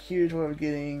right here's what I'm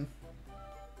getting.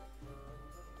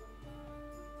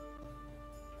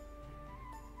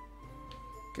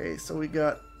 Okay, so we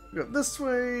go this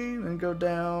way and go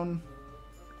down.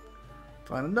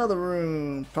 Find another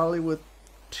room, probably with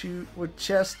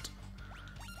chest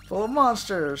full of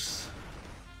monsters.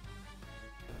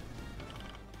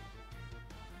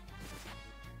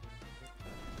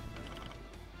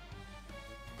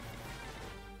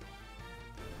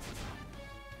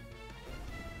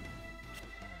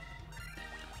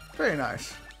 Very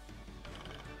nice.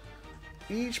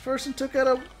 Each person took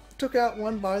out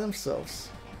one by themselves.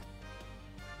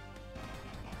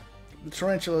 The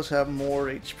tarantulas have more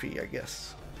HP, I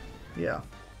guess. Yeah.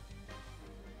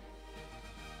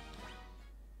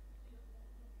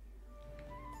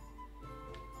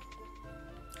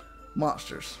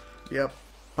 Monsters. Yep.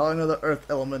 Probably another earth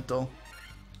elemental.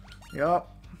 Yep.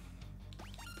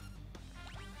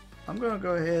 I'm gonna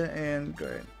go ahead and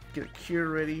get a cure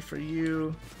ready for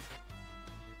you.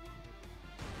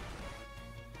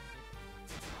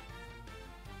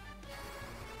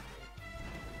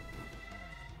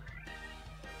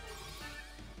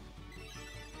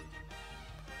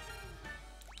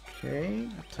 Okay,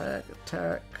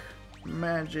 attack,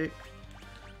 magic.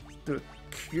 Do a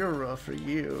Cura for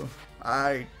you.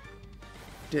 I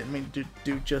didn't mean to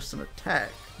do just an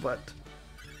attack, but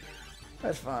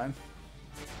that's fine.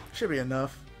 Should be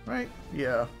enough, right?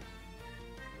 Yeah.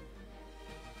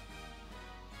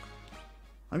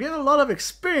 I'm getting a lot of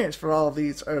experience for all of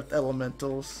these earth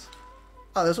elementals.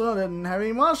 Oh, this one didn't have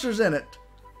any monsters in it.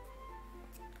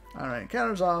 Alright,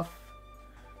 counters off.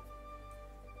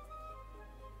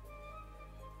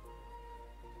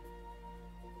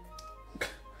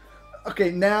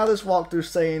 Okay, now this walkthrough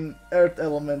saying Earth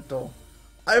Elemental.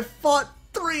 I've fought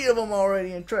 3 of them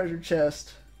already in Treasure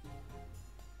Chest.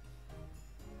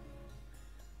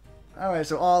 Alright,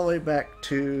 so all the way back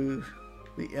to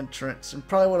the entrance. And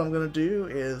probably what I'm going to do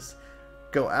is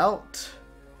go out,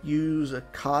 use a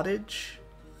cottage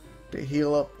to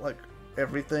heal up like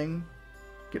everything.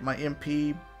 Get my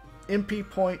MP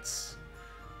points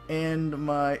and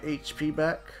my HP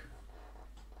back.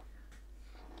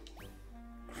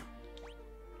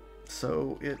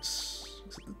 So it's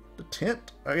the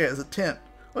tent. Oh yeah, it's a tent.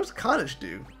 What does the cottage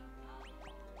do?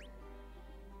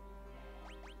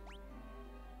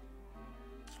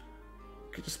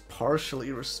 Okay, just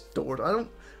partially restored. I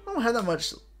don't have that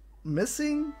much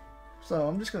missing, so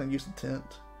I'm just gonna use the tent.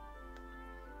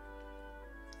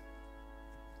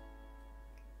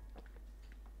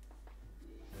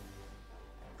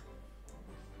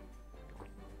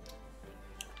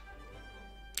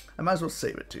 I might as well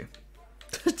save it too.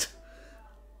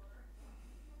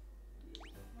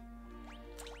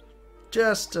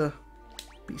 Just to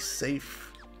be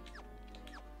safe.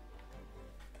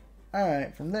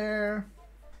 Alright, from there,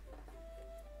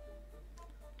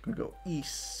 I'm gonna go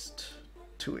east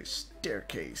to a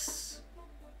staircase.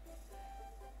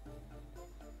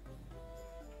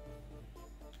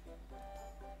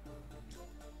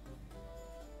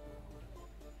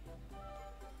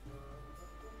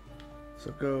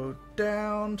 So go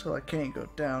down till I can't go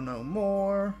down no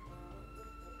more.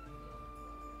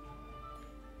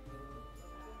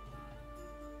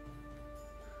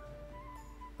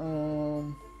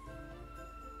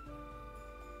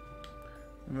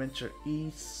 Venture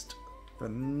east, the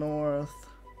north.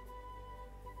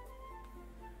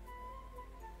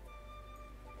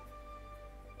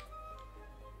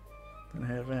 Then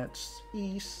head advance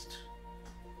east.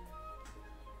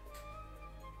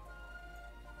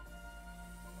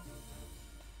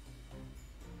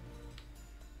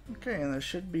 Okay, and there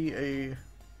should be a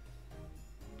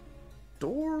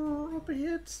door up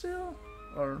ahead still,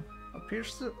 or up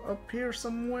here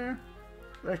somewhere,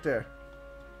 right there.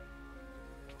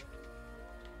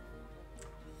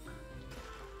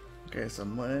 Okay,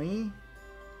 some money,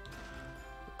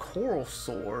 a coral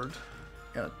sword,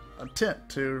 and a tent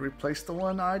to replace the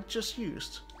one I just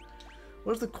used.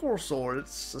 What's the coral sword?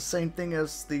 It's the same thing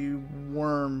as the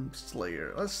worm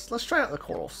slayer. Let's try out the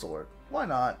coral sword. Why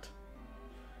not?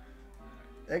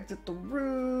 Exit the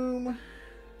room.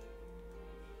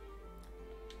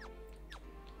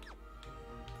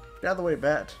 Get out of the way,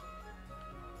 bat.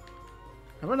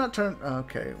 Have I not turned?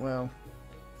 Okay, well.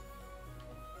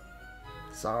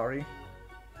 Sorry.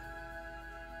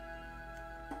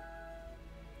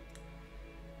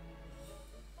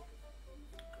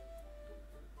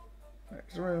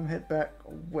 Next room, head back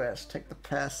west. Take the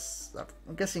pass.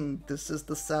 I'm guessing this is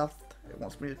the south it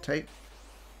wants me to take.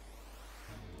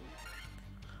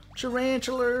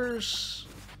 Tarantulas!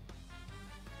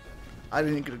 I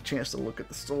didn't get a chance to look at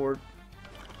the sword.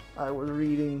 I was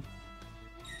reading.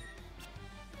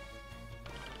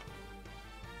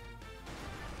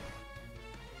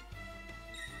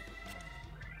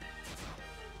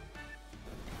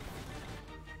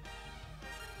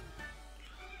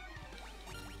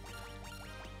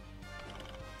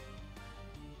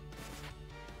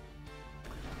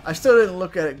 I still didn't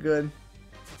look at it good.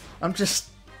 I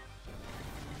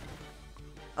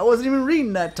wasn't even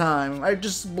reading that time. I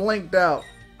just blinked out.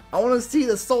 I want to see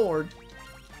the sword.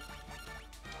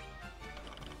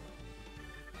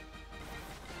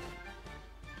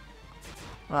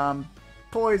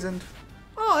 Poisoned.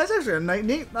 Oh, that's actually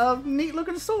a neat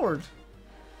looking sword.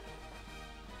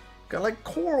 Got like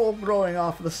coral growing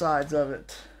off the sides of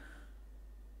it.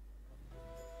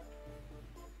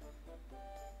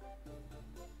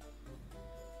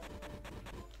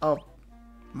 Oh,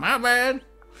 my bad.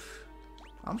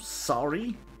 I'm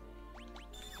sorry.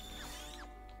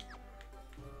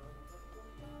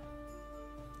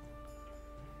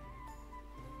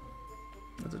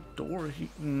 There's a door here.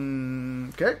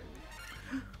 Okay.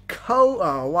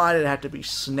 Oh, why did it have to be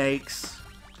snakes?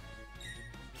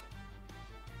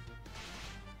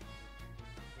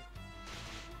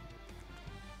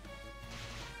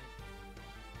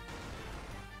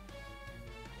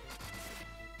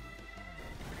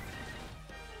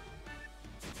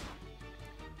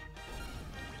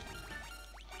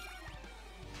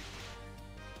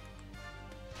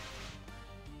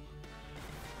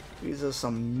 These are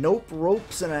some nope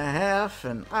ropes and a half,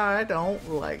 and I don't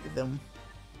like them.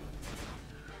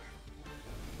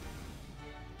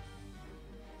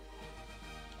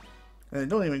 And they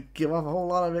don't even give off a whole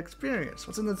lot of experience.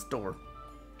 What's in this door?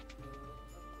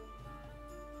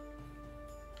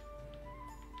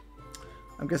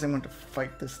 I'm guessing I'm going to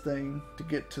fight this thing to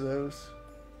get to those.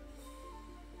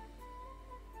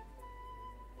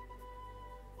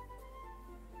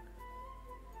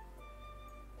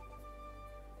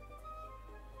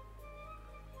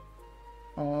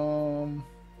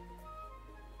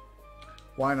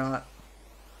 Why not?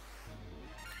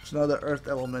 It's another earth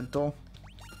elemental.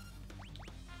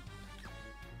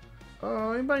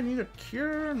 Anybody need a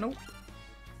cure? Nope.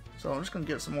 So I'm just gonna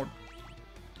get some more.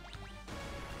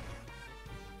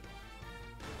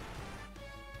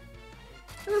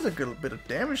 There's a good bit of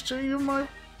damage to you, my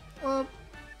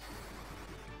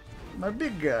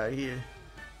big guy here.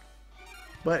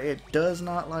 But it does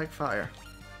not like fire.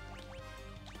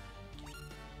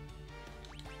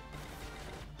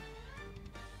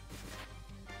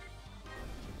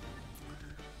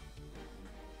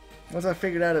 Once I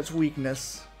figured out its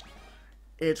weakness,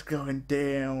 it's going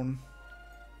down.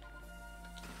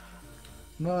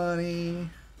 Money.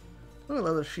 Ooh, a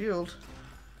leather shield.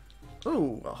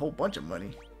 Ooh, a whole bunch of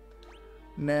money.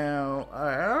 Now,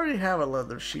 I already have a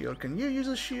leather shield. Can you use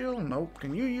a shield? Nope.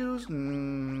 Can you use?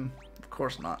 Of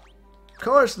course not. Of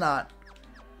course not.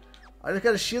 I just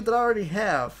got a shield that I already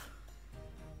have.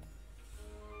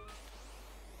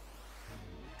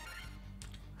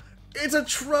 It's a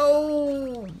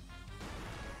troll!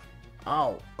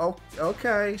 Oh,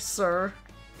 okay, sir.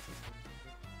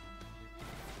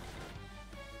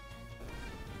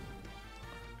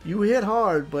 You hit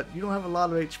hard, but you don't have a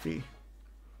lot of HP.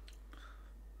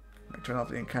 I turn off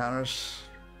the encounters.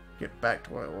 Get back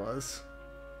to where it was.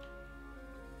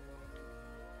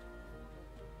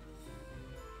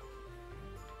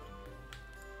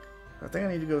 I think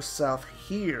I need to go south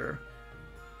here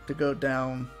to go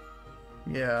down.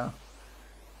 Yeah.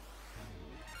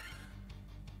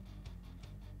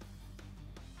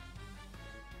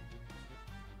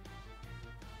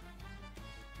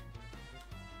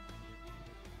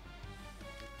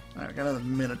 Alright, got another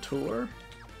Minotaur.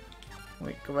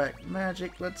 Wait, go back.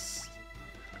 Magic, let's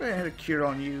go ahead and hit a cure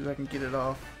on you so I can get it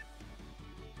off.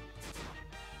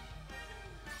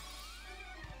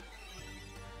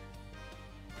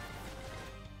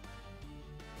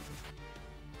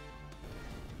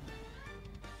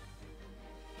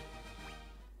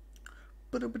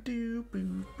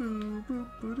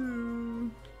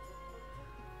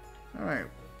 Alright,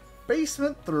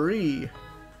 basement 3.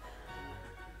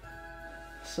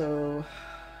 So,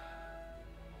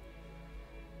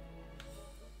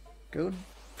 go.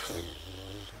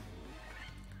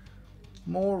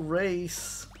 More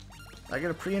race. I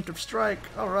get a preemptive strike.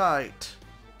 Alright.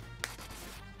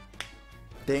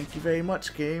 Thank you very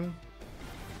much, game.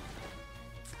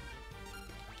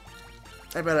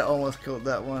 I bet I almost killed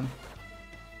that one.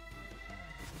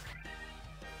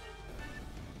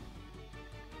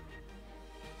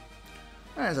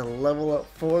 There's a level up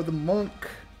for the monk.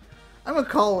 I'm gonna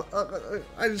call.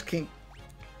 I just can't.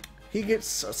 He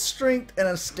gets a strength and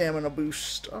a stamina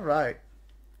boost. Alright.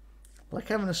 Like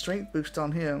having a strength boost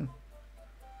on him.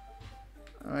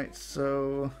 Alright,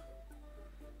 so.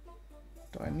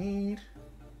 Do I need.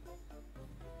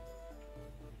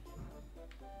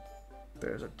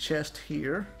 There's a chest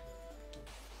here.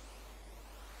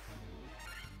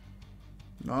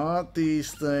 Not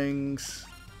these things.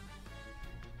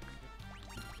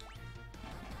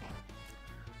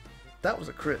 That was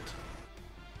a crit.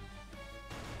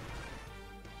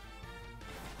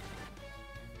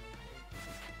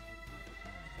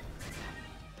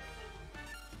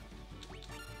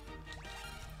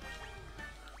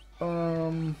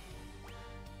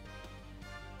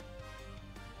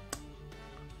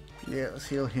 Yeah, let's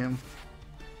heal him.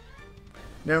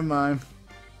 Never mind.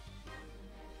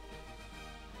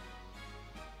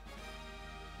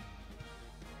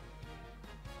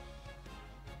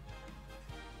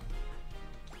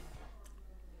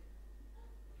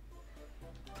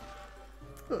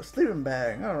 Oh, sleeping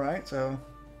bag. Alright, so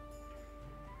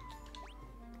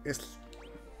it's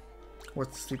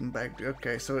what's the sleeping bag do?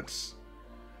 Okay, so it's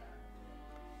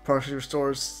partially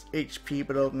restores HP,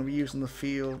 but only be used in the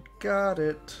field. Got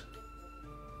it.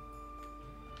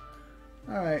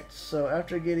 Alright, so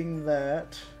after getting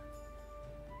that,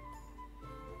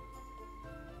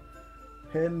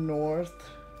 head north.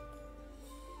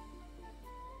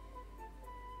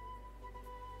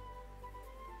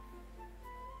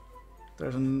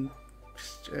 There's an.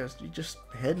 You just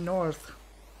head north.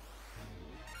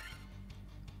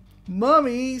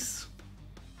 Mummies!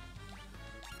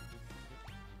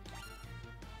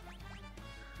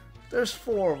 There's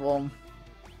 4 of them.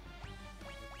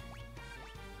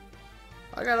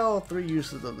 I got all 3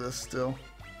 uses of this still.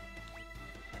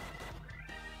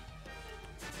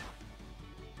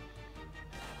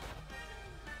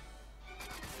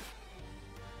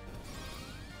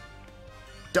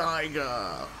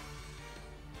 Daiga!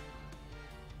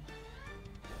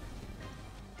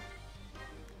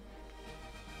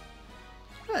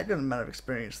 Yeah, good amount of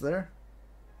experience there.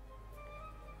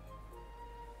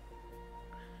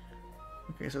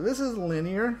 Okay, so this is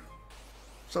linear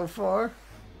so far.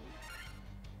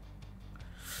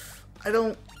 I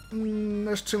don't.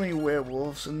 There's too many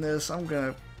werewolves in this. I'm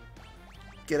gonna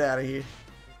get out of here.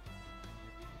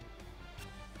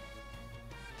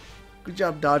 Good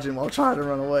job dodging while trying to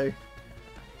run away.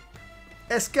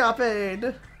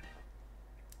 Escapade!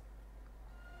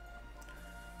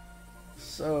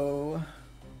 So.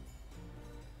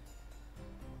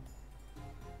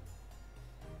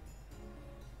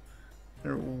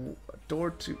 A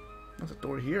door to. What's a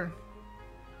door here?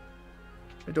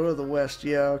 A door to the west.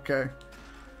 Yeah, okay.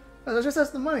 Oh, that's just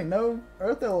that's the money. No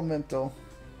earth elemental.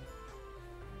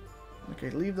 Okay,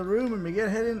 leave the room and begin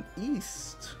heading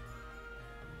east.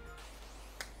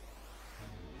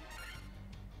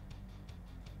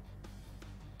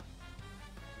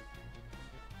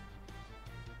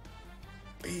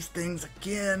 These things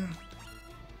again.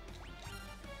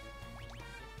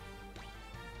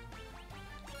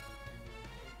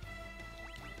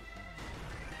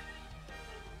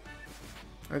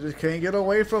 I just can't get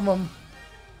away from them.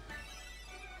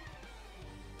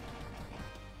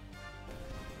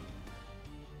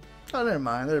 Oh, never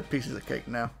mind. They're pieces of cake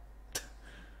now.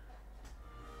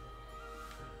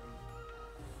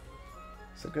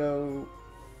 So go.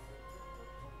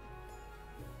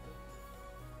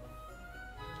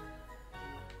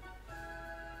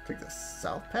 Take the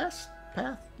south pass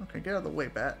path? Okay, get out of the way,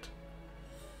 bat.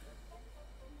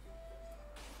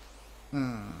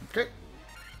 Okay.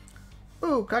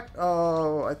 Ooh,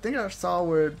 oh, I think I saw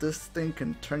where this thing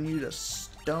can turn you to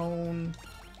stone.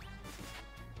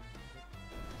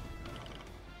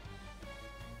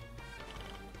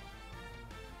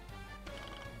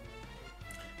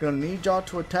 Gonna need y'all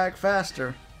to attack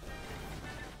faster.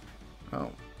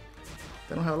 Oh.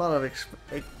 They don't have a lot of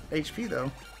HP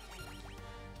though.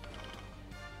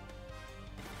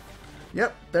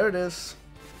 Yep, there it is.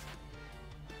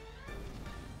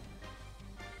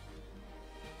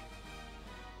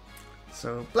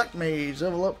 So Black Mage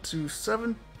level up to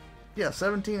 17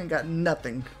 and got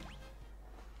nothing.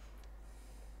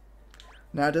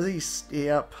 Now does he?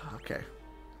 Yep. Okay.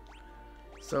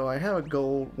 So I have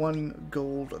one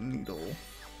gold needle.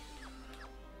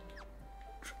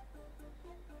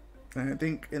 And I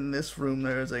think in this room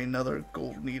there is another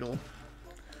gold needle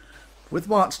with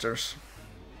monsters.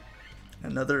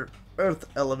 Another earth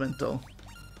elemental.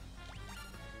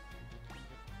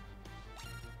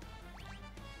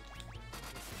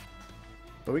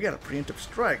 But we got a preemptive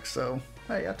strike, so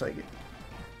hey, I'll take it.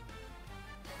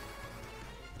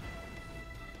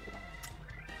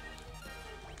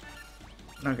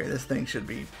 Okay, this thing should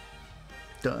be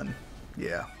done.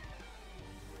 Yeah.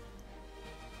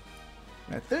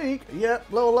 I think, yep,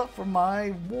 level up for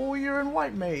my warrior and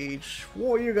white mage.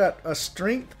 Warrior got a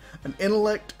strength, an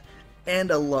intellect, and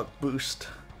a luck boost.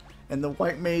 And the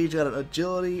white mage got an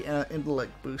agility and an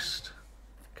intellect boost.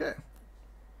 Okay.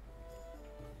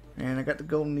 And I got the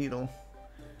golden needle.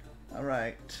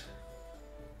 Alright.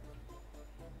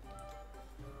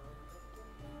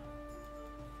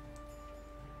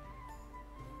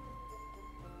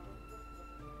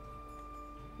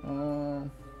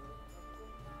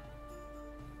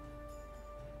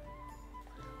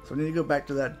 So I need to go back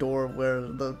to that door where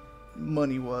the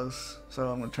money was. So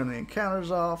I'm going to turn the encounters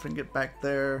off and get back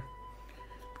there.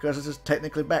 Because this is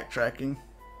technically backtracking.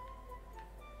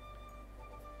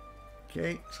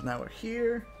 Okay, so now we're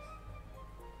here.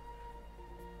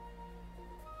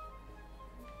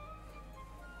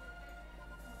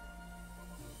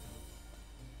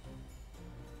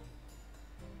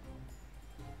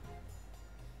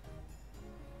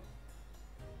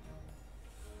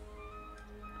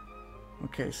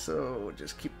 Okay, so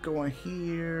just keep going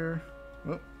here.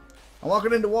 Oh, I'm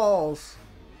walking into walls.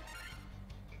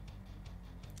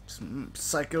 Some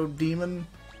psycho demon.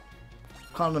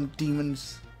 Calling them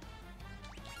demons.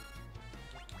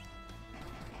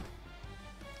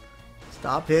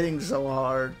 Stop hitting so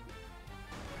hard.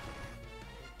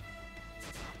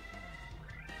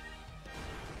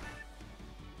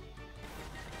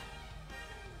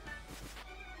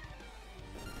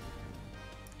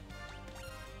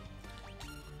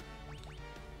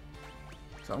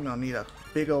 So I'm gonna need a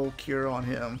big old cure on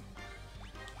him.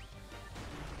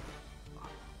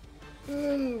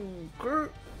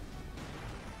 Kurt.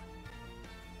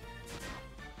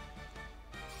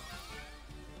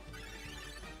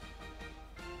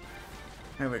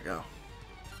 There we go.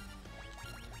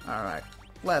 Alright.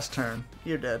 Last turn.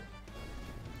 You're dead.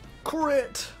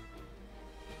 Crit!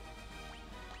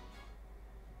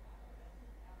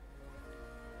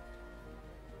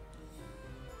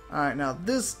 Alright, now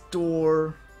this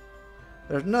door,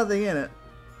 there's nothing in it.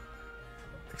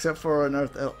 Except for an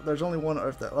earth, there's only one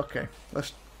earth, okay.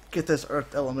 Let's get this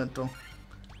earth elemental.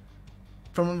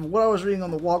 From what I was reading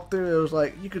on the walkthrough, it was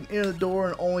like, you can enter the door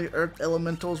and only earth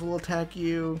elementals will attack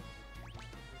you.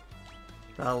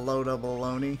 Got a load of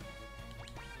baloney.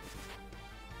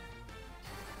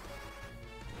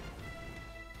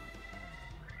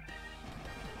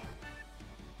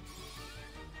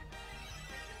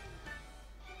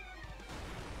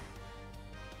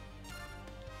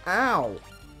 Ow!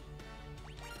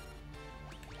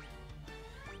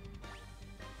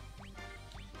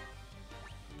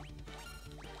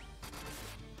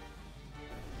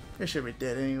 They should be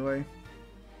dead anyway.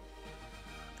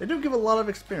 They do give a lot of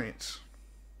experience.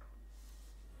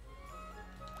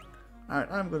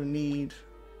 Alright, I'm gonna need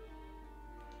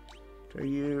to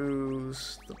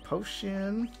use the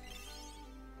potion.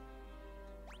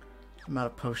 I'm out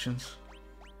of potions.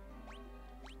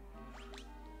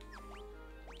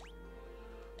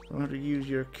 I'm going to use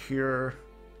your cure.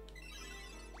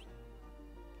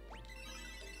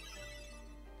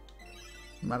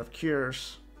 I'm out of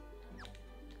cures.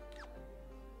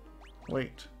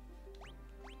 Wait.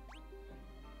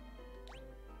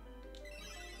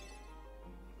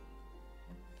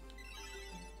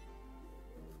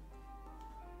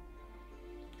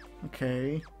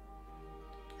 Okay.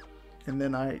 And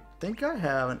then I think I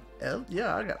have an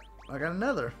yeah, I got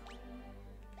another.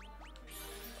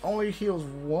 only heals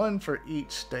 1 for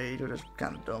each stage, which is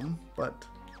kind of dumb, but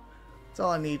it's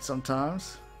all I need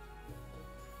sometimes.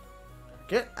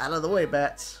 Get out of the way,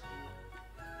 bats.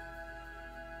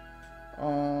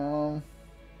 And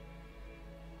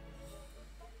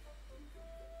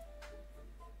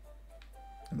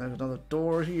there's another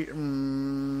door here.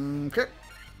 Okay.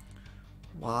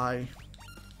 Why?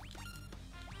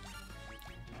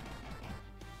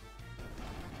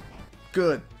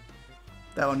 Good.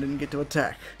 That one didn't get to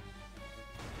attack.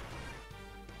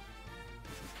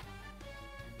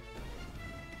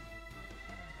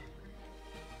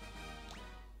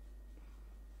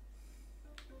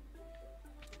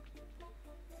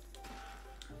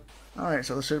 Alright,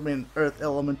 so there should be an earth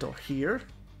elemental here.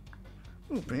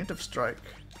 Ooh, preemptive strike.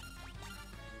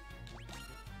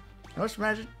 How much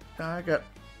magic? I got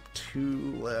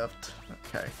 2 left.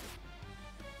 Okay.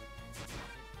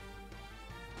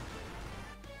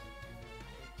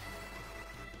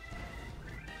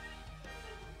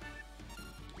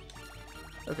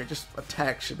 Okay, just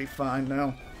attack should be fine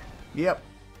now. Yep.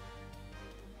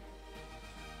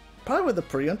 Probably with the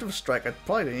preemptive strike, I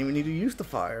probably didn't even need to use the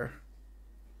fire.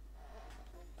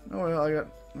 Oh well,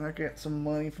 I get some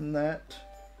money from that.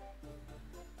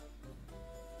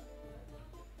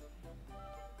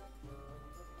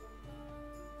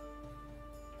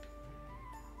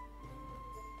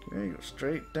 Okay, go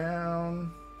straight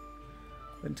down,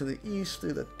 then to the east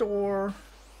through the door.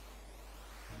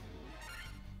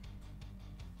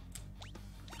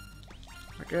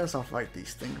 I guess I'll fight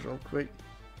these things real quick.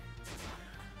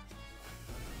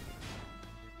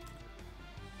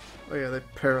 Oh yeah, they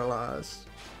paralyze.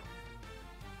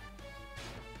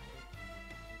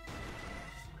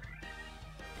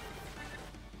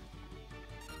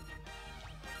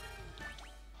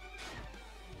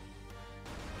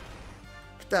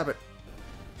 Stab it.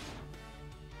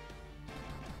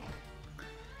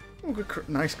 Oh, good crit.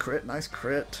 Nice crit, nice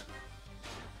crit.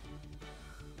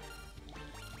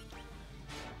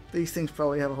 These things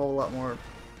probably have a whole lot more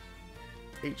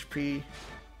HP.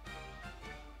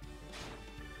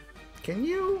 Can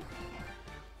you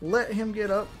let him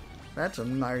get up? That's a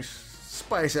nice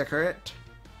spicy crit.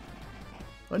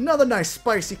 Another nice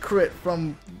spicy crit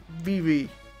from VV.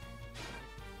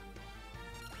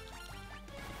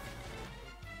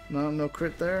 No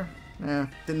crit there? Nah,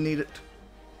 didn't need it.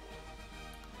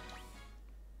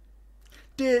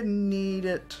 Didn't need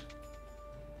it.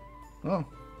 Oh.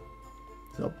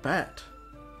 It's a bat.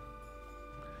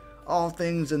 All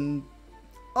things in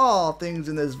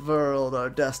this world are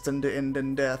destined to end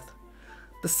in death.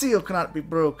 The seal cannot be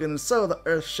broken, and so the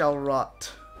earth shall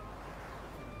rot.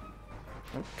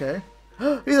 Okay.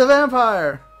 He's a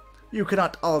vampire! You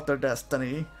cannot alter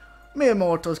destiny. Mere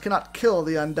mortals cannot kill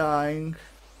the undying.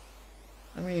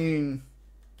 I mean...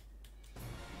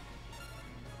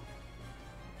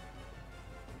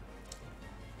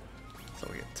 So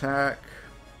we attack.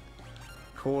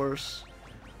 Of course.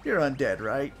 You're undead,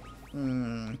 right?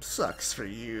 Sucks for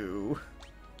you.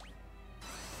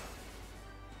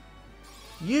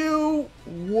 You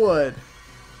would.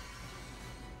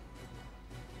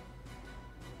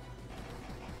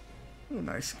 Ooh,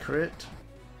 nice crit.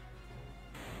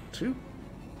 2.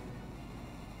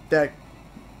 That.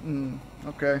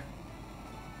 Okay.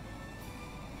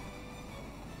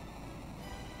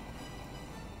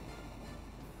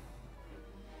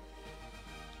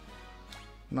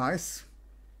 Nice.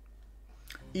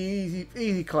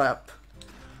 Easy clap.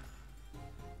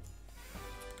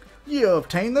 You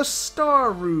obtain the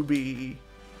Star Ruby.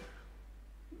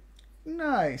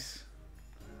 Nice.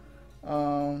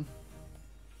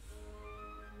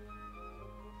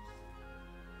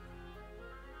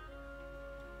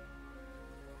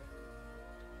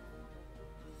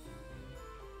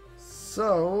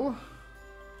 So,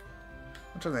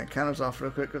 I'm trying to counters off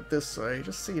real quick with this way,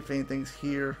 just see if anything's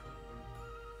here.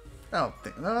 I don't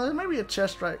think. No, there may be a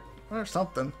chest right or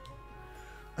something.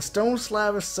 A stone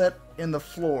slab is set in the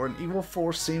floor. An evil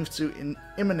force seems to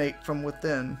emanate from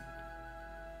within.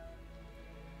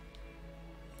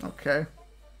 Okay.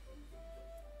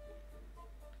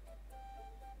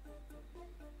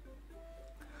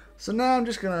 So now I'm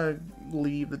just gonna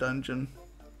leave the dungeon.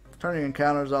 Turning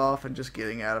encounters off and just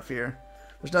getting out of here.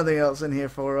 There's nothing else in here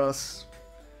for us.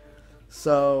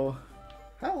 So,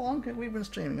 how long have we been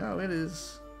streaming? Oh,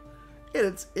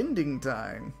 it's ending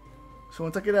time. So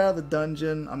once I get out of the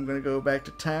dungeon, I'm going to go back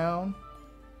to town.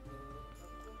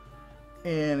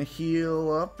 And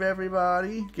heal up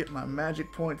everybody. Get my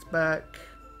magic points back.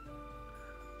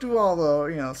 Do all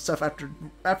the, stuff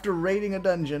after raiding a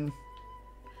dungeon.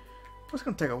 It's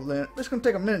going to take a minute. It's going to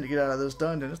take a minute to get out of this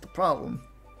dungeon. That's the problem.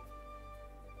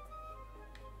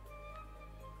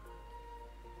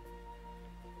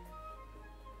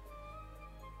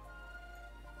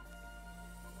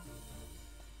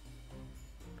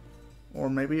 Or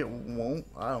maybe it won't.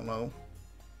 I don't know.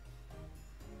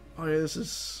 Oh yeah, this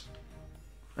is...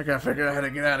 I gotta figure out how to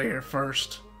get out of here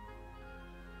first.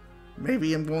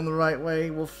 Maybe I'm going the right way.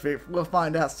 We'll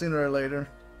find out sooner or later.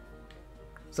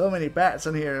 So many bats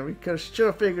in here. We should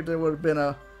have figured there would have been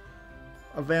a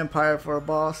vampire for a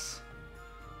boss.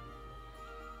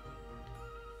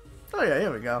 Oh yeah,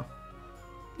 here we go.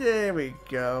 There we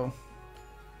go.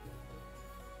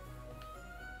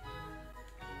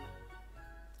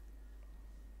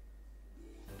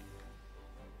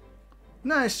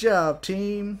 Nice job,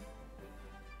 team.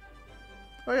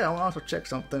 Oh yeah, I want to also check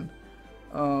something.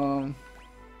 That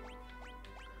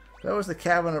was the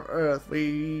Cavern of Earth.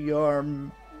 We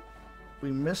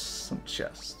missed some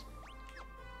chests.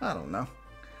 I don't know.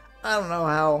 I don't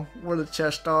know where the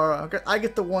chests are. I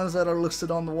get the ones that are listed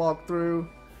on the walkthrough.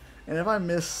 And if I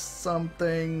miss some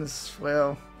things,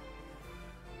 well,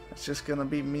 it's just gonna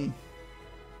be me.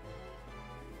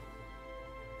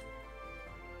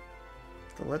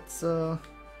 So let's go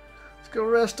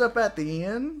rest up at the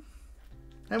inn.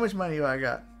 How much money do I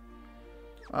got?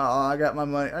 Oh, I got my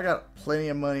money. I got plenty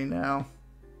of money now.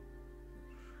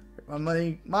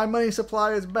 My money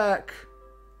supply is back.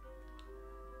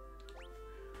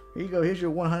 Here you go. Here's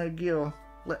your 100 gil.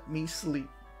 Let me sleep.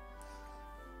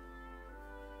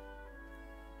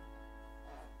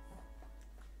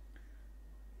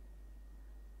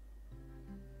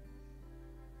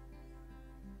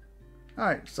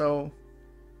 Alright, so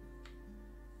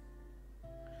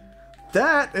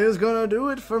that is gonna do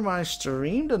it for my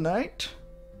stream tonight.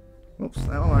 Oops,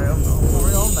 no, I don't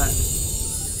worry on that.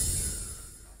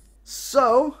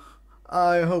 So,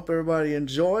 I hope everybody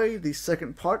enjoyed the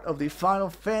second part of the Final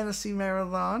Fantasy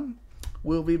Marathon.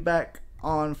 We'll be back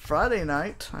on Friday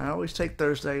night. I always take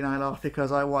Thursday night off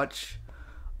because I watch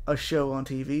a show on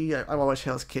TV. I watch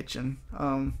Hell's Kitchen.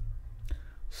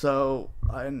 So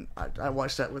I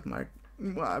watch that with my...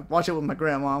 I watch it with my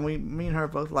grandma. Me and her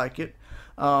both like it.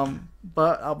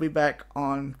 But I'll be back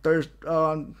on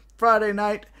Friday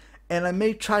night, and I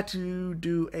may try to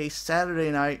do a Saturday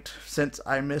night since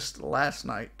I missed last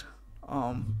night.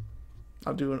 I'll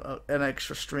do an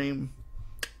extra stream.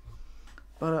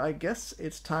 But I guess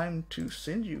it's time to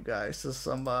send you guys to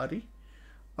somebody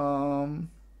who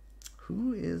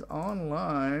is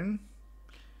online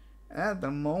at the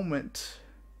moment.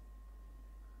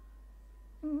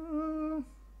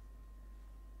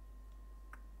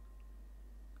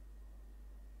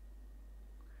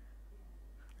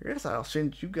 I guess I'll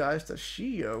send you guys to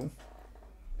Shio.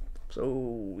 So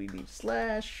we need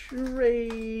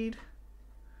 /raid.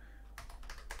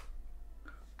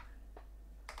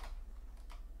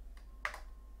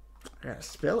 I gotta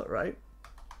spell it right.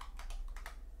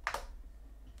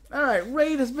 Alright,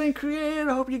 raid has been created.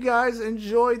 I hope you guys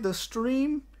enjoyed the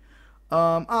stream.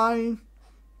 I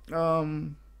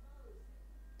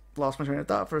lost my train of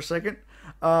thought for a second.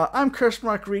 I'm Chris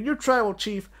Mark Reed, your tribal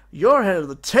chief, your head of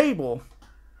the table.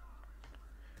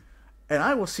 And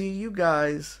I will see you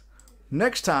guys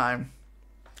next time.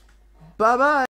 Bye-bye.